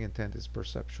rendering intent is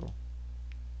perceptual.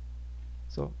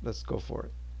 So let's go for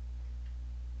it.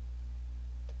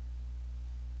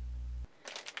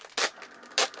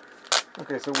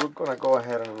 Okay, so we're going to go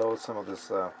ahead and load some of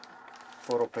this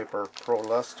Photo Paper Pro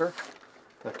Luster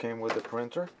that came with the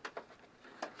printer,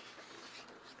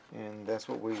 and that's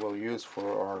what we will use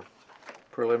for our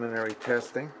preliminary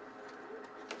testing.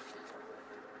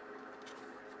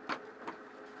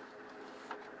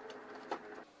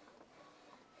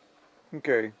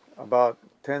 Okay, about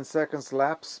 10 seconds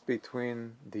lapse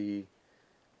between the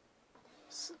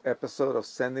episode of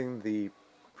sending the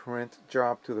print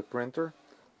job to the printer.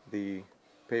 The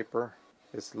paper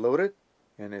is loaded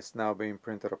and it's now being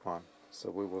printed upon. So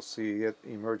we will see it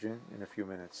emerging in a few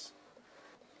minutes.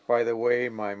 By the way,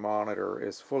 my monitor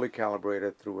is fully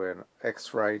calibrated through an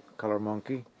X-Rite Color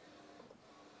Monkey.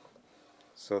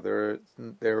 So there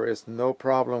is no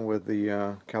problem with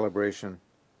the calibration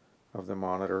of the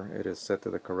monitor. It is set to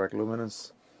the correct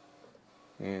luminance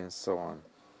and so on,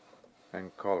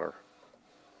 and color.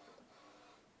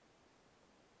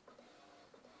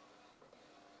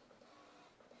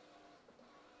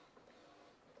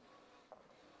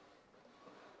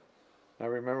 Now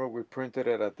remember, we printed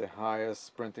it at the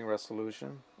highest printing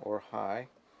resolution, or high,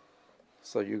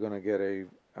 so you're going to get a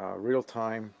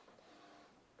real-time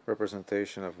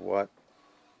representation of what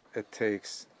it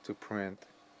takes to print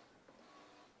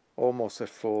almost a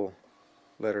full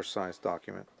letter size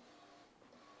document.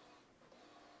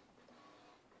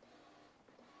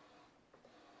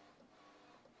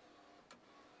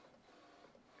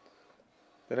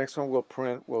 The next one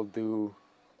we'll do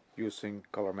using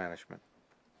color management.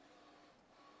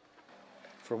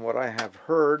 From what I have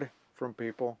heard from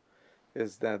people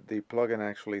is that the plugin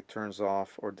actually turns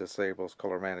off or disables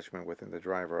color management within the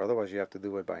driver. Otherwise you have to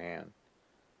do it by hand.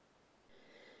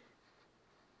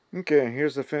 Okay,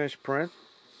 here's the finished print.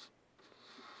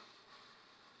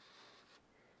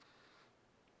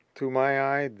 To my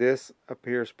eye, this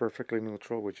appears perfectly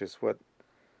neutral, which is what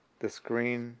the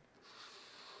screen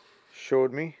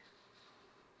showed me.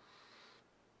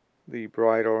 The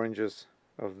bright oranges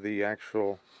of the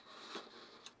actual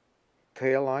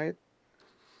tail light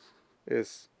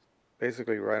is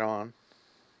basically right on.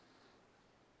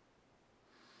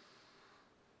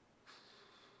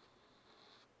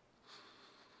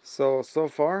 So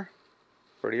far,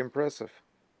 pretty impressive.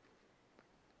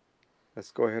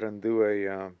 Let's go ahead and do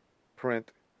a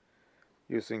print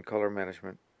using color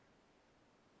management.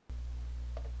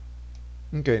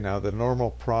 Okay, now the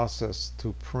normal process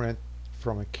to print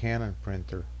from a Canon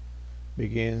printer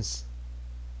begins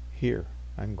here.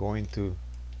 I'm going to,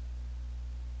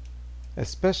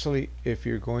 especially if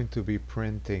you're going to be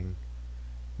printing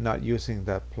not using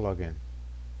that plugin,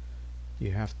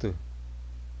 you have to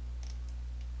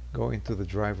go into the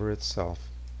driver itself.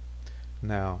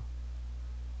 Now,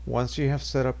 once you have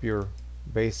set up your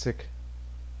basic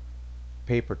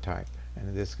paper type, and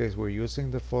in this case we're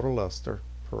using the Photo Luster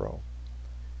Pro,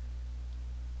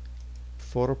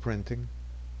 photo printing,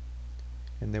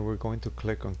 and then we're going to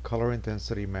click on color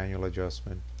intensity manual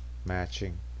adjustment,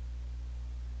 matching,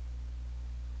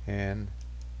 and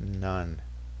none,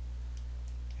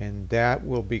 and that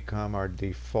will become our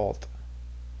default.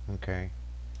 Okay,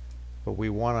 but we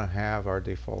want to have our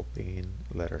default being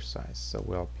letter size, so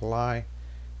we'll apply,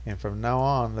 and from now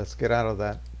on let's get out of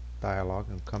that dialog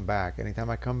and come back.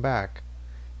 Anytime I come back,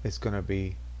 it's going to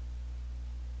be,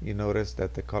 you notice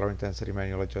that the color intensity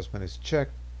manual adjustment is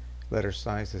checked, letter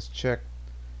size is checked,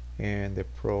 and the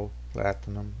Pro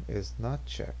Platinum is not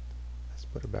checked. Let's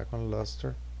put it back on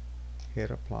Luster,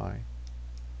 hit apply,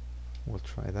 We'll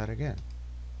try that again.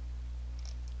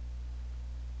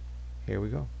 Here we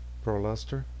go. Pro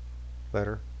Luster,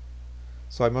 letter.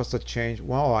 So I must have changed,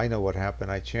 well, I know what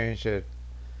happened. I changed it,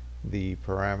 the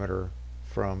parameter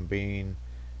from being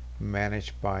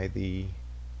managed by the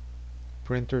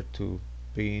printer to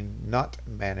being not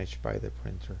managed by the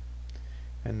printer.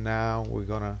 And now we're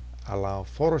gonna allow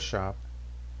Photoshop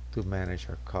to manage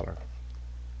our color.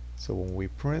 So when we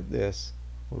print this,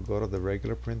 we'll go to the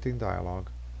regular printing dialog.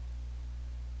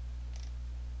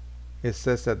 It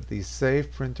says that the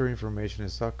saved printer information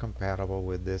is not compatible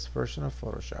with this version of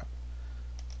Photoshop.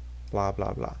 Blah,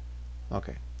 blah, blah.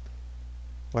 Okay.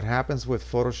 What happens with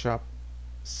Photoshop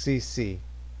CC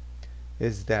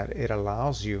is that it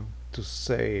allows you to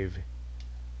save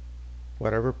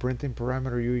whatever printing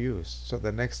parameter you use. So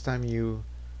the next time you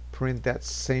print that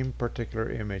same particular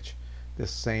image, the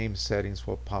same settings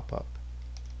will pop up.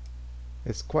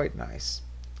 It's quite nice.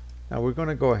 Now we're going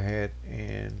to go ahead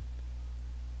and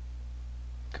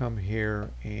come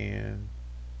here and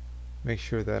make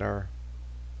sure that our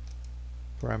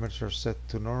parameters are set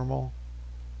to normal.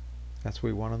 That's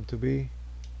where we want them to be.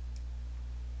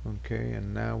 Okay,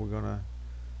 and now we're going to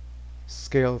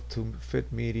scale to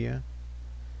fit media,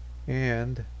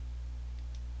 and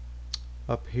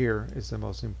up here is the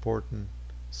most important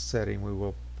setting we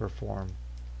will perform.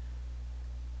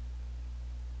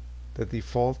 The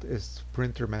default is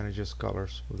printer manages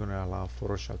colors. We're going to allow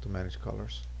Photoshop to manage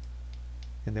colors,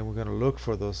 and then we're going to look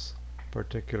for those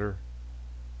particular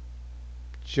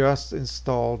just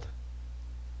installed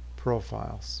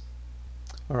profiles.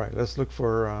 Alright, let's look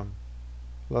for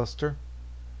luster,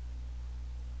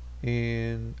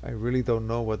 and I really don't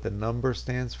know what the number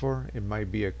stands for. It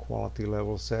might be a quality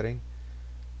level setting,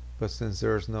 but since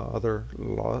there's no other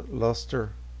luster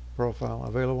profile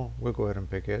available, we'll go ahead and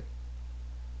pick it.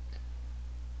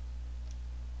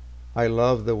 I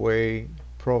love the way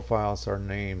profiles are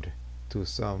named to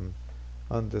some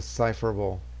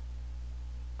undecipherable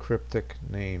cryptic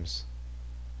names.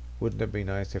 Wouldn't it be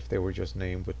nice if they were just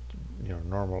named with, you know,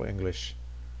 normal English?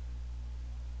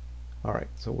 Alright,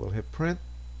 so we'll hit print.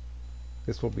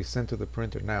 This will be sent to the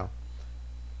printer. Now,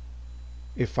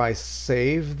 if I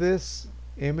save this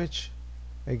image,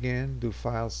 again, do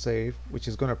file save, which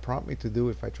is going to prompt me to do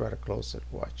if I try to close it.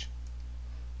 Watch.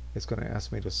 It's going to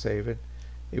ask me to save it.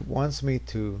 It wants me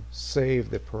to save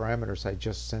the parameters I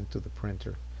just sent to the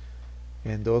printer,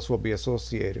 and those will be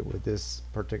associated with this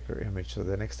particular image. So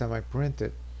the next time I print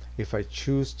it, if I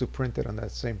choose to print it on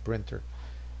that same printer,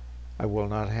 I will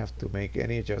not have to make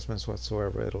any adjustments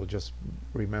whatsoever. It'll just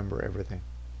remember everything.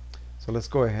 So let's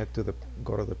go ahead to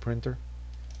go to the printer,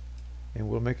 and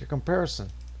we'll make a comparison.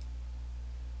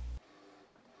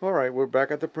 Alright, we're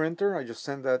back at the printer. I just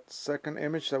sent that second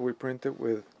image that we printed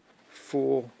with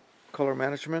full color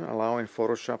management, allowing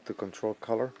Photoshop to control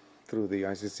color through the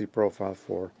ICC profile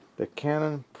for the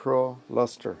Canon Pro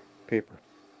Luster paper.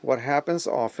 What happens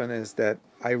often is that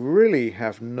I really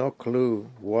have no clue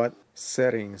what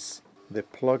settings the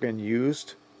plugin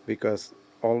used, because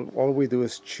all we do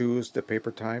is choose the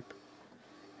paper type,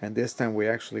 and this time we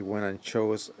actually went and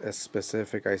chose a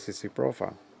specific ICC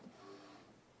profile.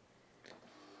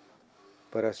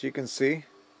 But as you can see,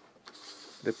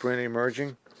 the print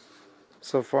emerging,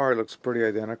 so far it looks pretty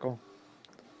identical.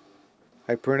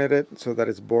 I printed it so that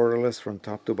it's borderless from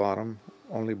top to bottom.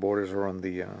 Only borders are on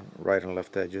the right and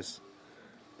left edges.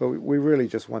 But we really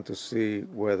just want to see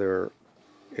whether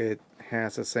it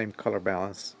has the same color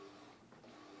balance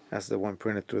as the one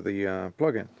printed through the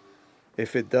plugin.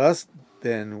 If it does,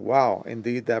 then wow,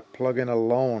 indeed that plugin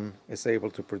alone is able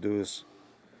to produce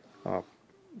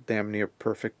damn near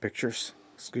perfect pictures.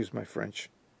 Excuse my French.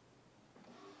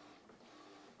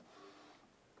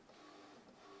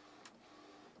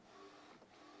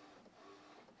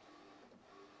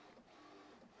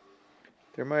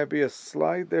 There might be a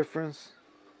slight difference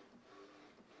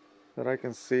that I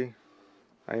can see.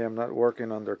 I am not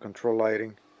working under control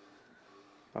lighting.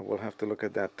 I will have to look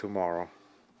at that tomorrow.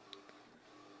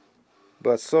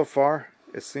 But so far,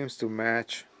 it seems to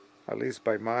match, at least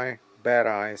by my bad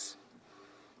eyes,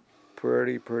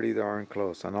 pretty darn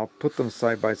close. And I'll put them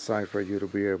side by side for you to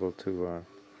be able to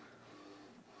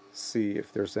see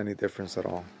if there's any difference at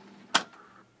all.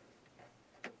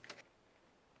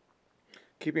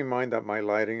 Keep in mind that my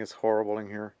lighting is horrible in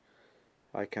here.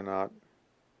 I cannot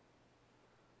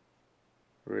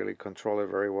really control it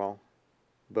very well,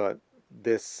 but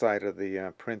this side of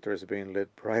the printer is being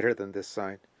lit brighter than this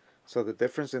side. So the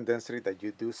difference in density that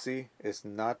you do see is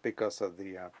not because of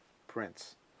the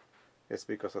prints. It's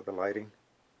because of the lighting.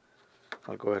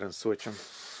 I'll go ahead and switch them.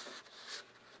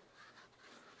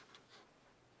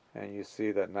 And you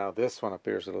see that now this one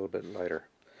appears a little bit lighter.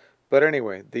 But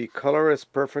anyway, the color is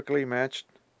perfectly matched.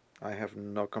 I have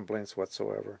no complaints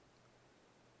whatsoever.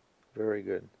 Very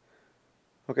good.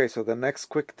 Okay, so the next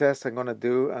quick test I'm going to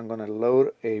do, I'm going to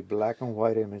load a black and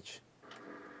white image.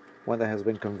 One that has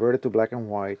been converted to black and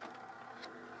white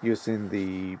using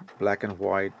the black and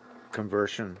white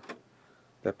conversion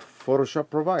that Photoshop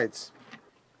provides.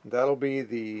 That'll be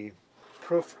the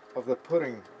proof of the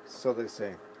pudding, so they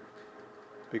say.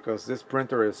 Because this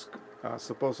printer is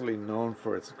supposedly known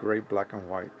for its great black and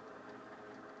white.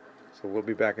 So we'll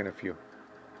be back in a few.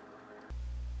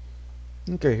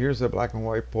 Okay, here's a black and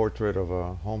white portrait of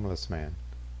a homeless man.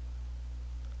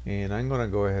 And I'm going to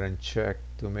go ahead and check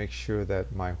to make sure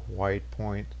that my white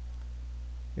point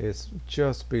is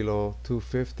just below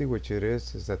 250, which it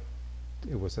is that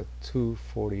it was at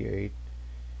 248,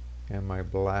 and my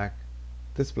black,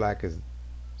 this black is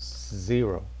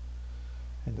 0.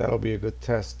 And that'll be a good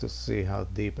test to see how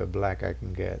deep a black I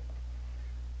can get.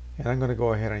 And I'm going to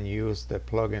go ahead and use the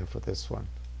plugin for this one,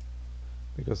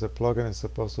 because the plugin is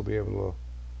supposed to be able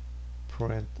to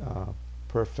print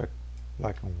perfect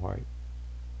black and white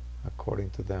according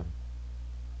to them.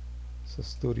 So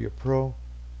Studio Pro.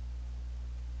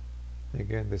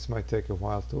 Again, this might take a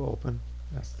while to open.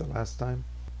 That's the last time.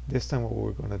 This time what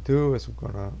we're going to do is we're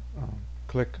going to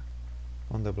click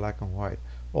on the black and white.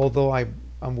 Although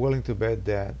I'm willing to bet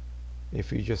that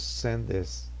if you just send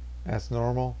this as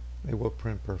normal, it will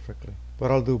print perfectly.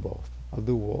 But I'll do both. I'll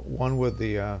do one with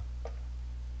the, and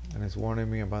it's warning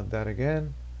me about that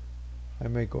again. I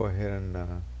may go ahead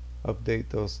and update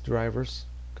those drivers,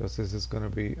 because this is going to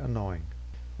be annoying.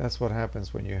 That's what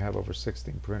happens when you have over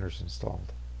 16 printers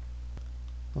installed.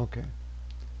 Okay,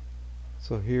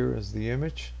 so here is the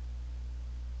image.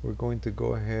 We're going to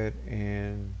go ahead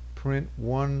and print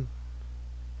one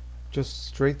just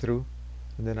straight through,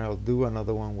 and then I'll do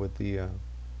another one with the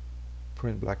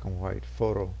print black and white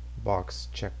photo box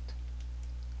checked.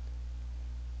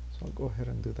 So I'll go ahead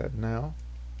and do that now.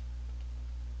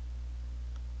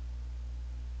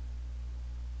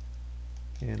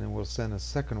 And then we'll send a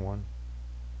second one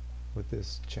with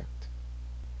this checked.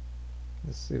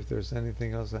 Let's see if there's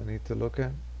anything else I need to look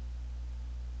at.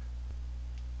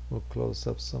 We'll close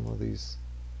up some of these.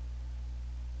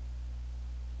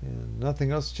 And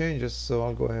nothing else changes, so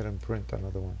I'll go ahead and print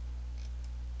another one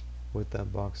with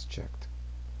that box checked.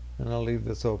 And I'll leave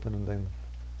this open and then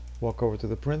walk over to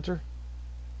the printer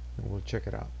and we'll check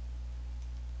it out.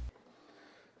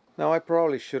 Now I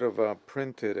probably should have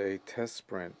printed a test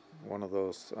print, one of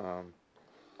those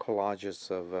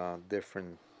collages of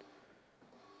different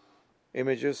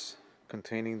images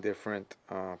containing different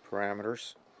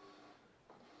parameters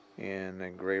in a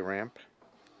gray ramp.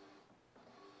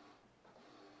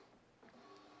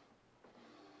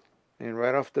 And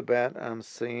right off the bat I'm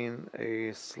seeing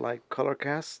a slight color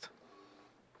cast,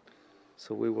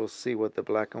 so we will see what the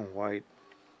black and white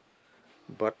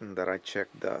button that I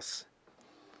checked does.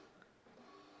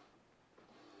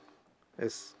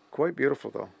 It's quite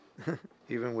beautiful though,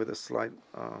 even with a slight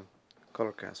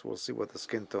color cast. We'll see what the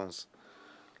skin tones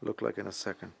look like in a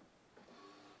second.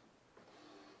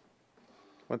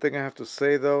 One thing I have to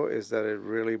say though is that it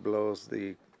really blows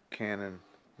the Canon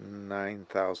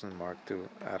 9000 Mark II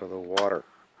out of the water.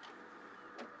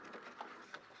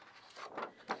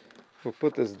 We'll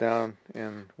put this down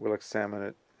and we'll examine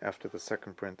it after the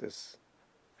second print is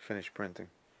finished printing.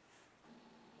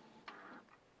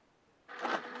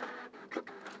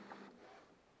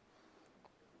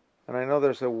 And I know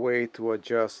there's a way to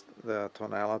adjust the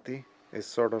tonality. It's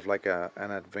sort of like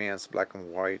an advanced black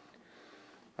and white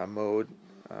mode,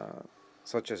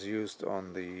 such as used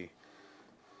on the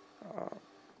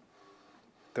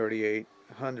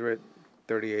 3800,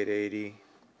 3880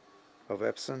 of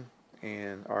Epson,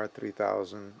 and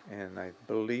R3000, and I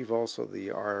believe also the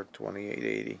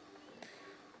R2880.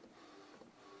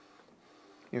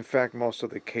 In fact, most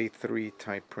of the K3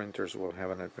 type printers will have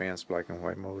an advanced black and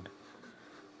white mode.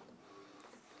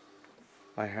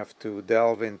 I have to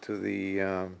delve into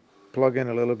the plugin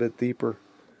a little bit deeper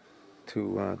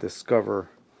to discover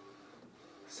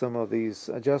some of these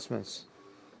adjustments.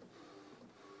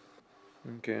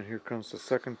 Okay, and here comes the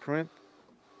second print.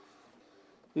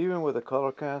 Even with the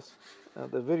color cast,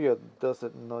 the video does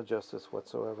it no justice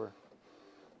whatsoever.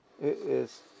 It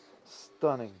is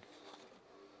stunning.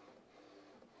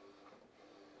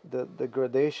 The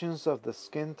gradations of the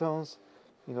skin tones,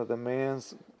 you know, the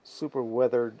man's super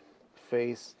weathered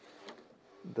face,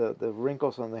 the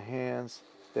wrinkles on the hands,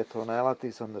 the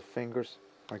tonalities on the fingers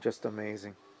are just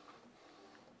amazing.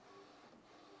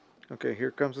 Okay,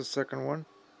 here comes the second one,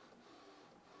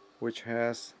 which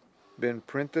has been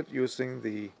printed using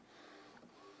the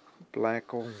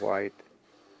black and white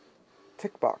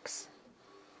tick box.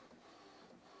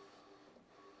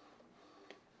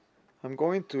 I'm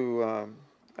going to,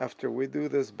 after we do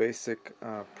this basic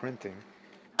printing,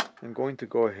 I'm going to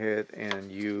go ahead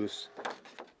and use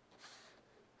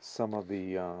some of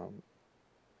the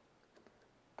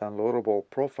downloadable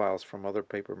profiles from other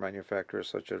paper manufacturers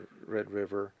such as Red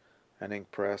River and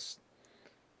Ink Press.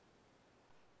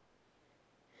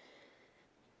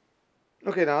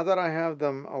 Okay, now that I have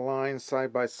them aligned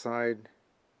side by side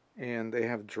and they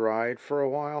have dried for a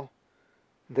while,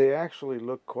 they actually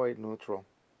look quite neutral.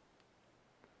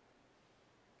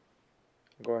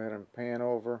 Go ahead and pan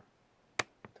over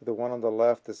to the one on the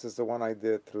left. This is the one I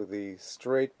did through the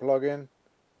straight plugin,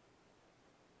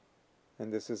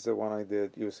 and this is the one I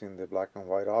did using the black and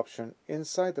white option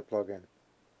inside the plugin.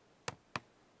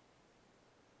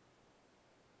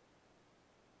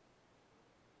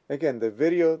 Again, the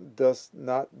video does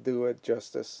not do it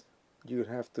justice. You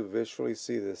have to visually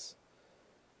see this.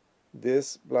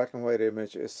 This black and white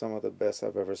image is some of the best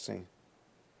I've ever seen.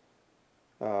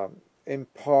 In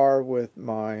par with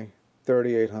my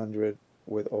 3800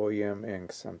 with OEM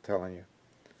inks, I'm telling you.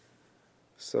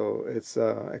 So it's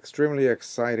extremely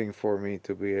exciting for me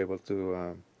to be able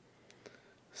to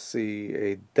see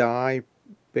a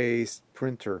dye-based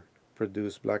printer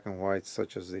produce black and white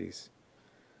such as these.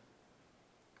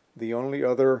 The only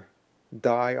other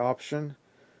dye option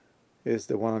is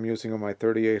the one I'm using on my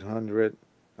 3800.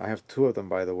 I have two of them,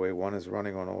 by the way. One is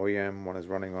running on OEM, one is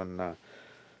running on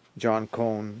John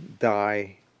Cone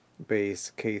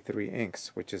dye-based K3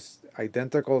 inks, which is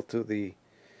identical to the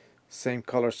same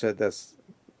color set that's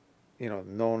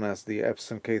known as the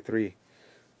Epson K3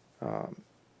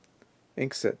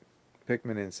 ink set,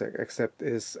 pigment ink, except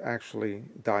is actually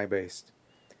dye-based.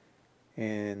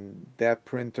 And that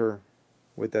printer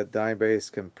with that dye base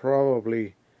can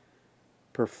probably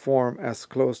perform as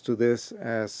close to this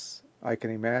as I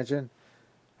can imagine.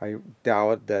 I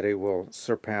doubt that it will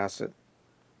surpass it.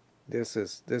 This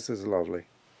is lovely.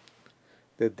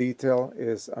 The detail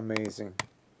is amazing,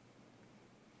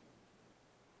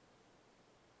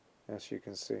 as you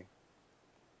can see.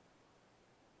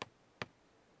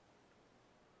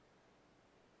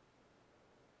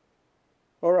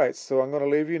 Alright, so I'm going to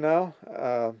leave you now.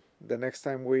 The next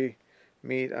time we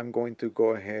meet, I'm going to go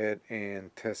ahead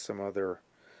and test some other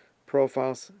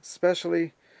profiles,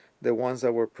 especially the ones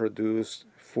that were produced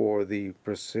for the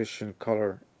Precision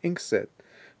Color ink set,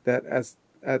 that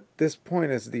at this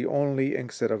point is the only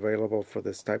ink set available for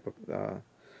this type of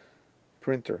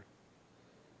printer.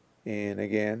 And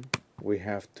again, we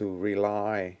have to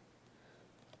rely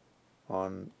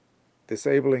on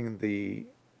disabling the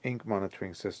ink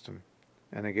monitoring system.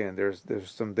 And again, there's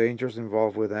some dangers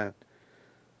involved with that.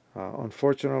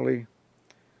 Unfortunately,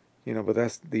 but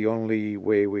that's the only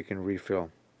way we can refill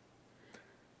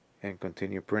and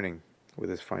continue printing with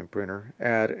this fine printer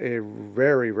at a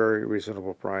very, very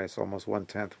reasonable price, almost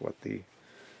 1/10 what the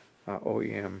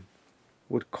OEM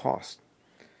would cost.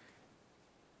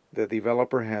 The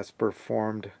developer has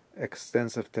performed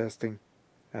extensive testing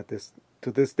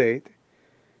to this date,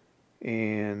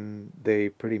 and they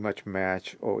pretty much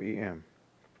match OEM.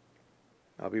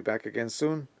 I'll be back again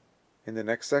soon in the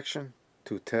next section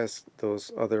to test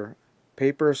those other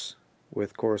papers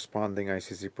with corresponding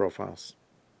ICC profiles.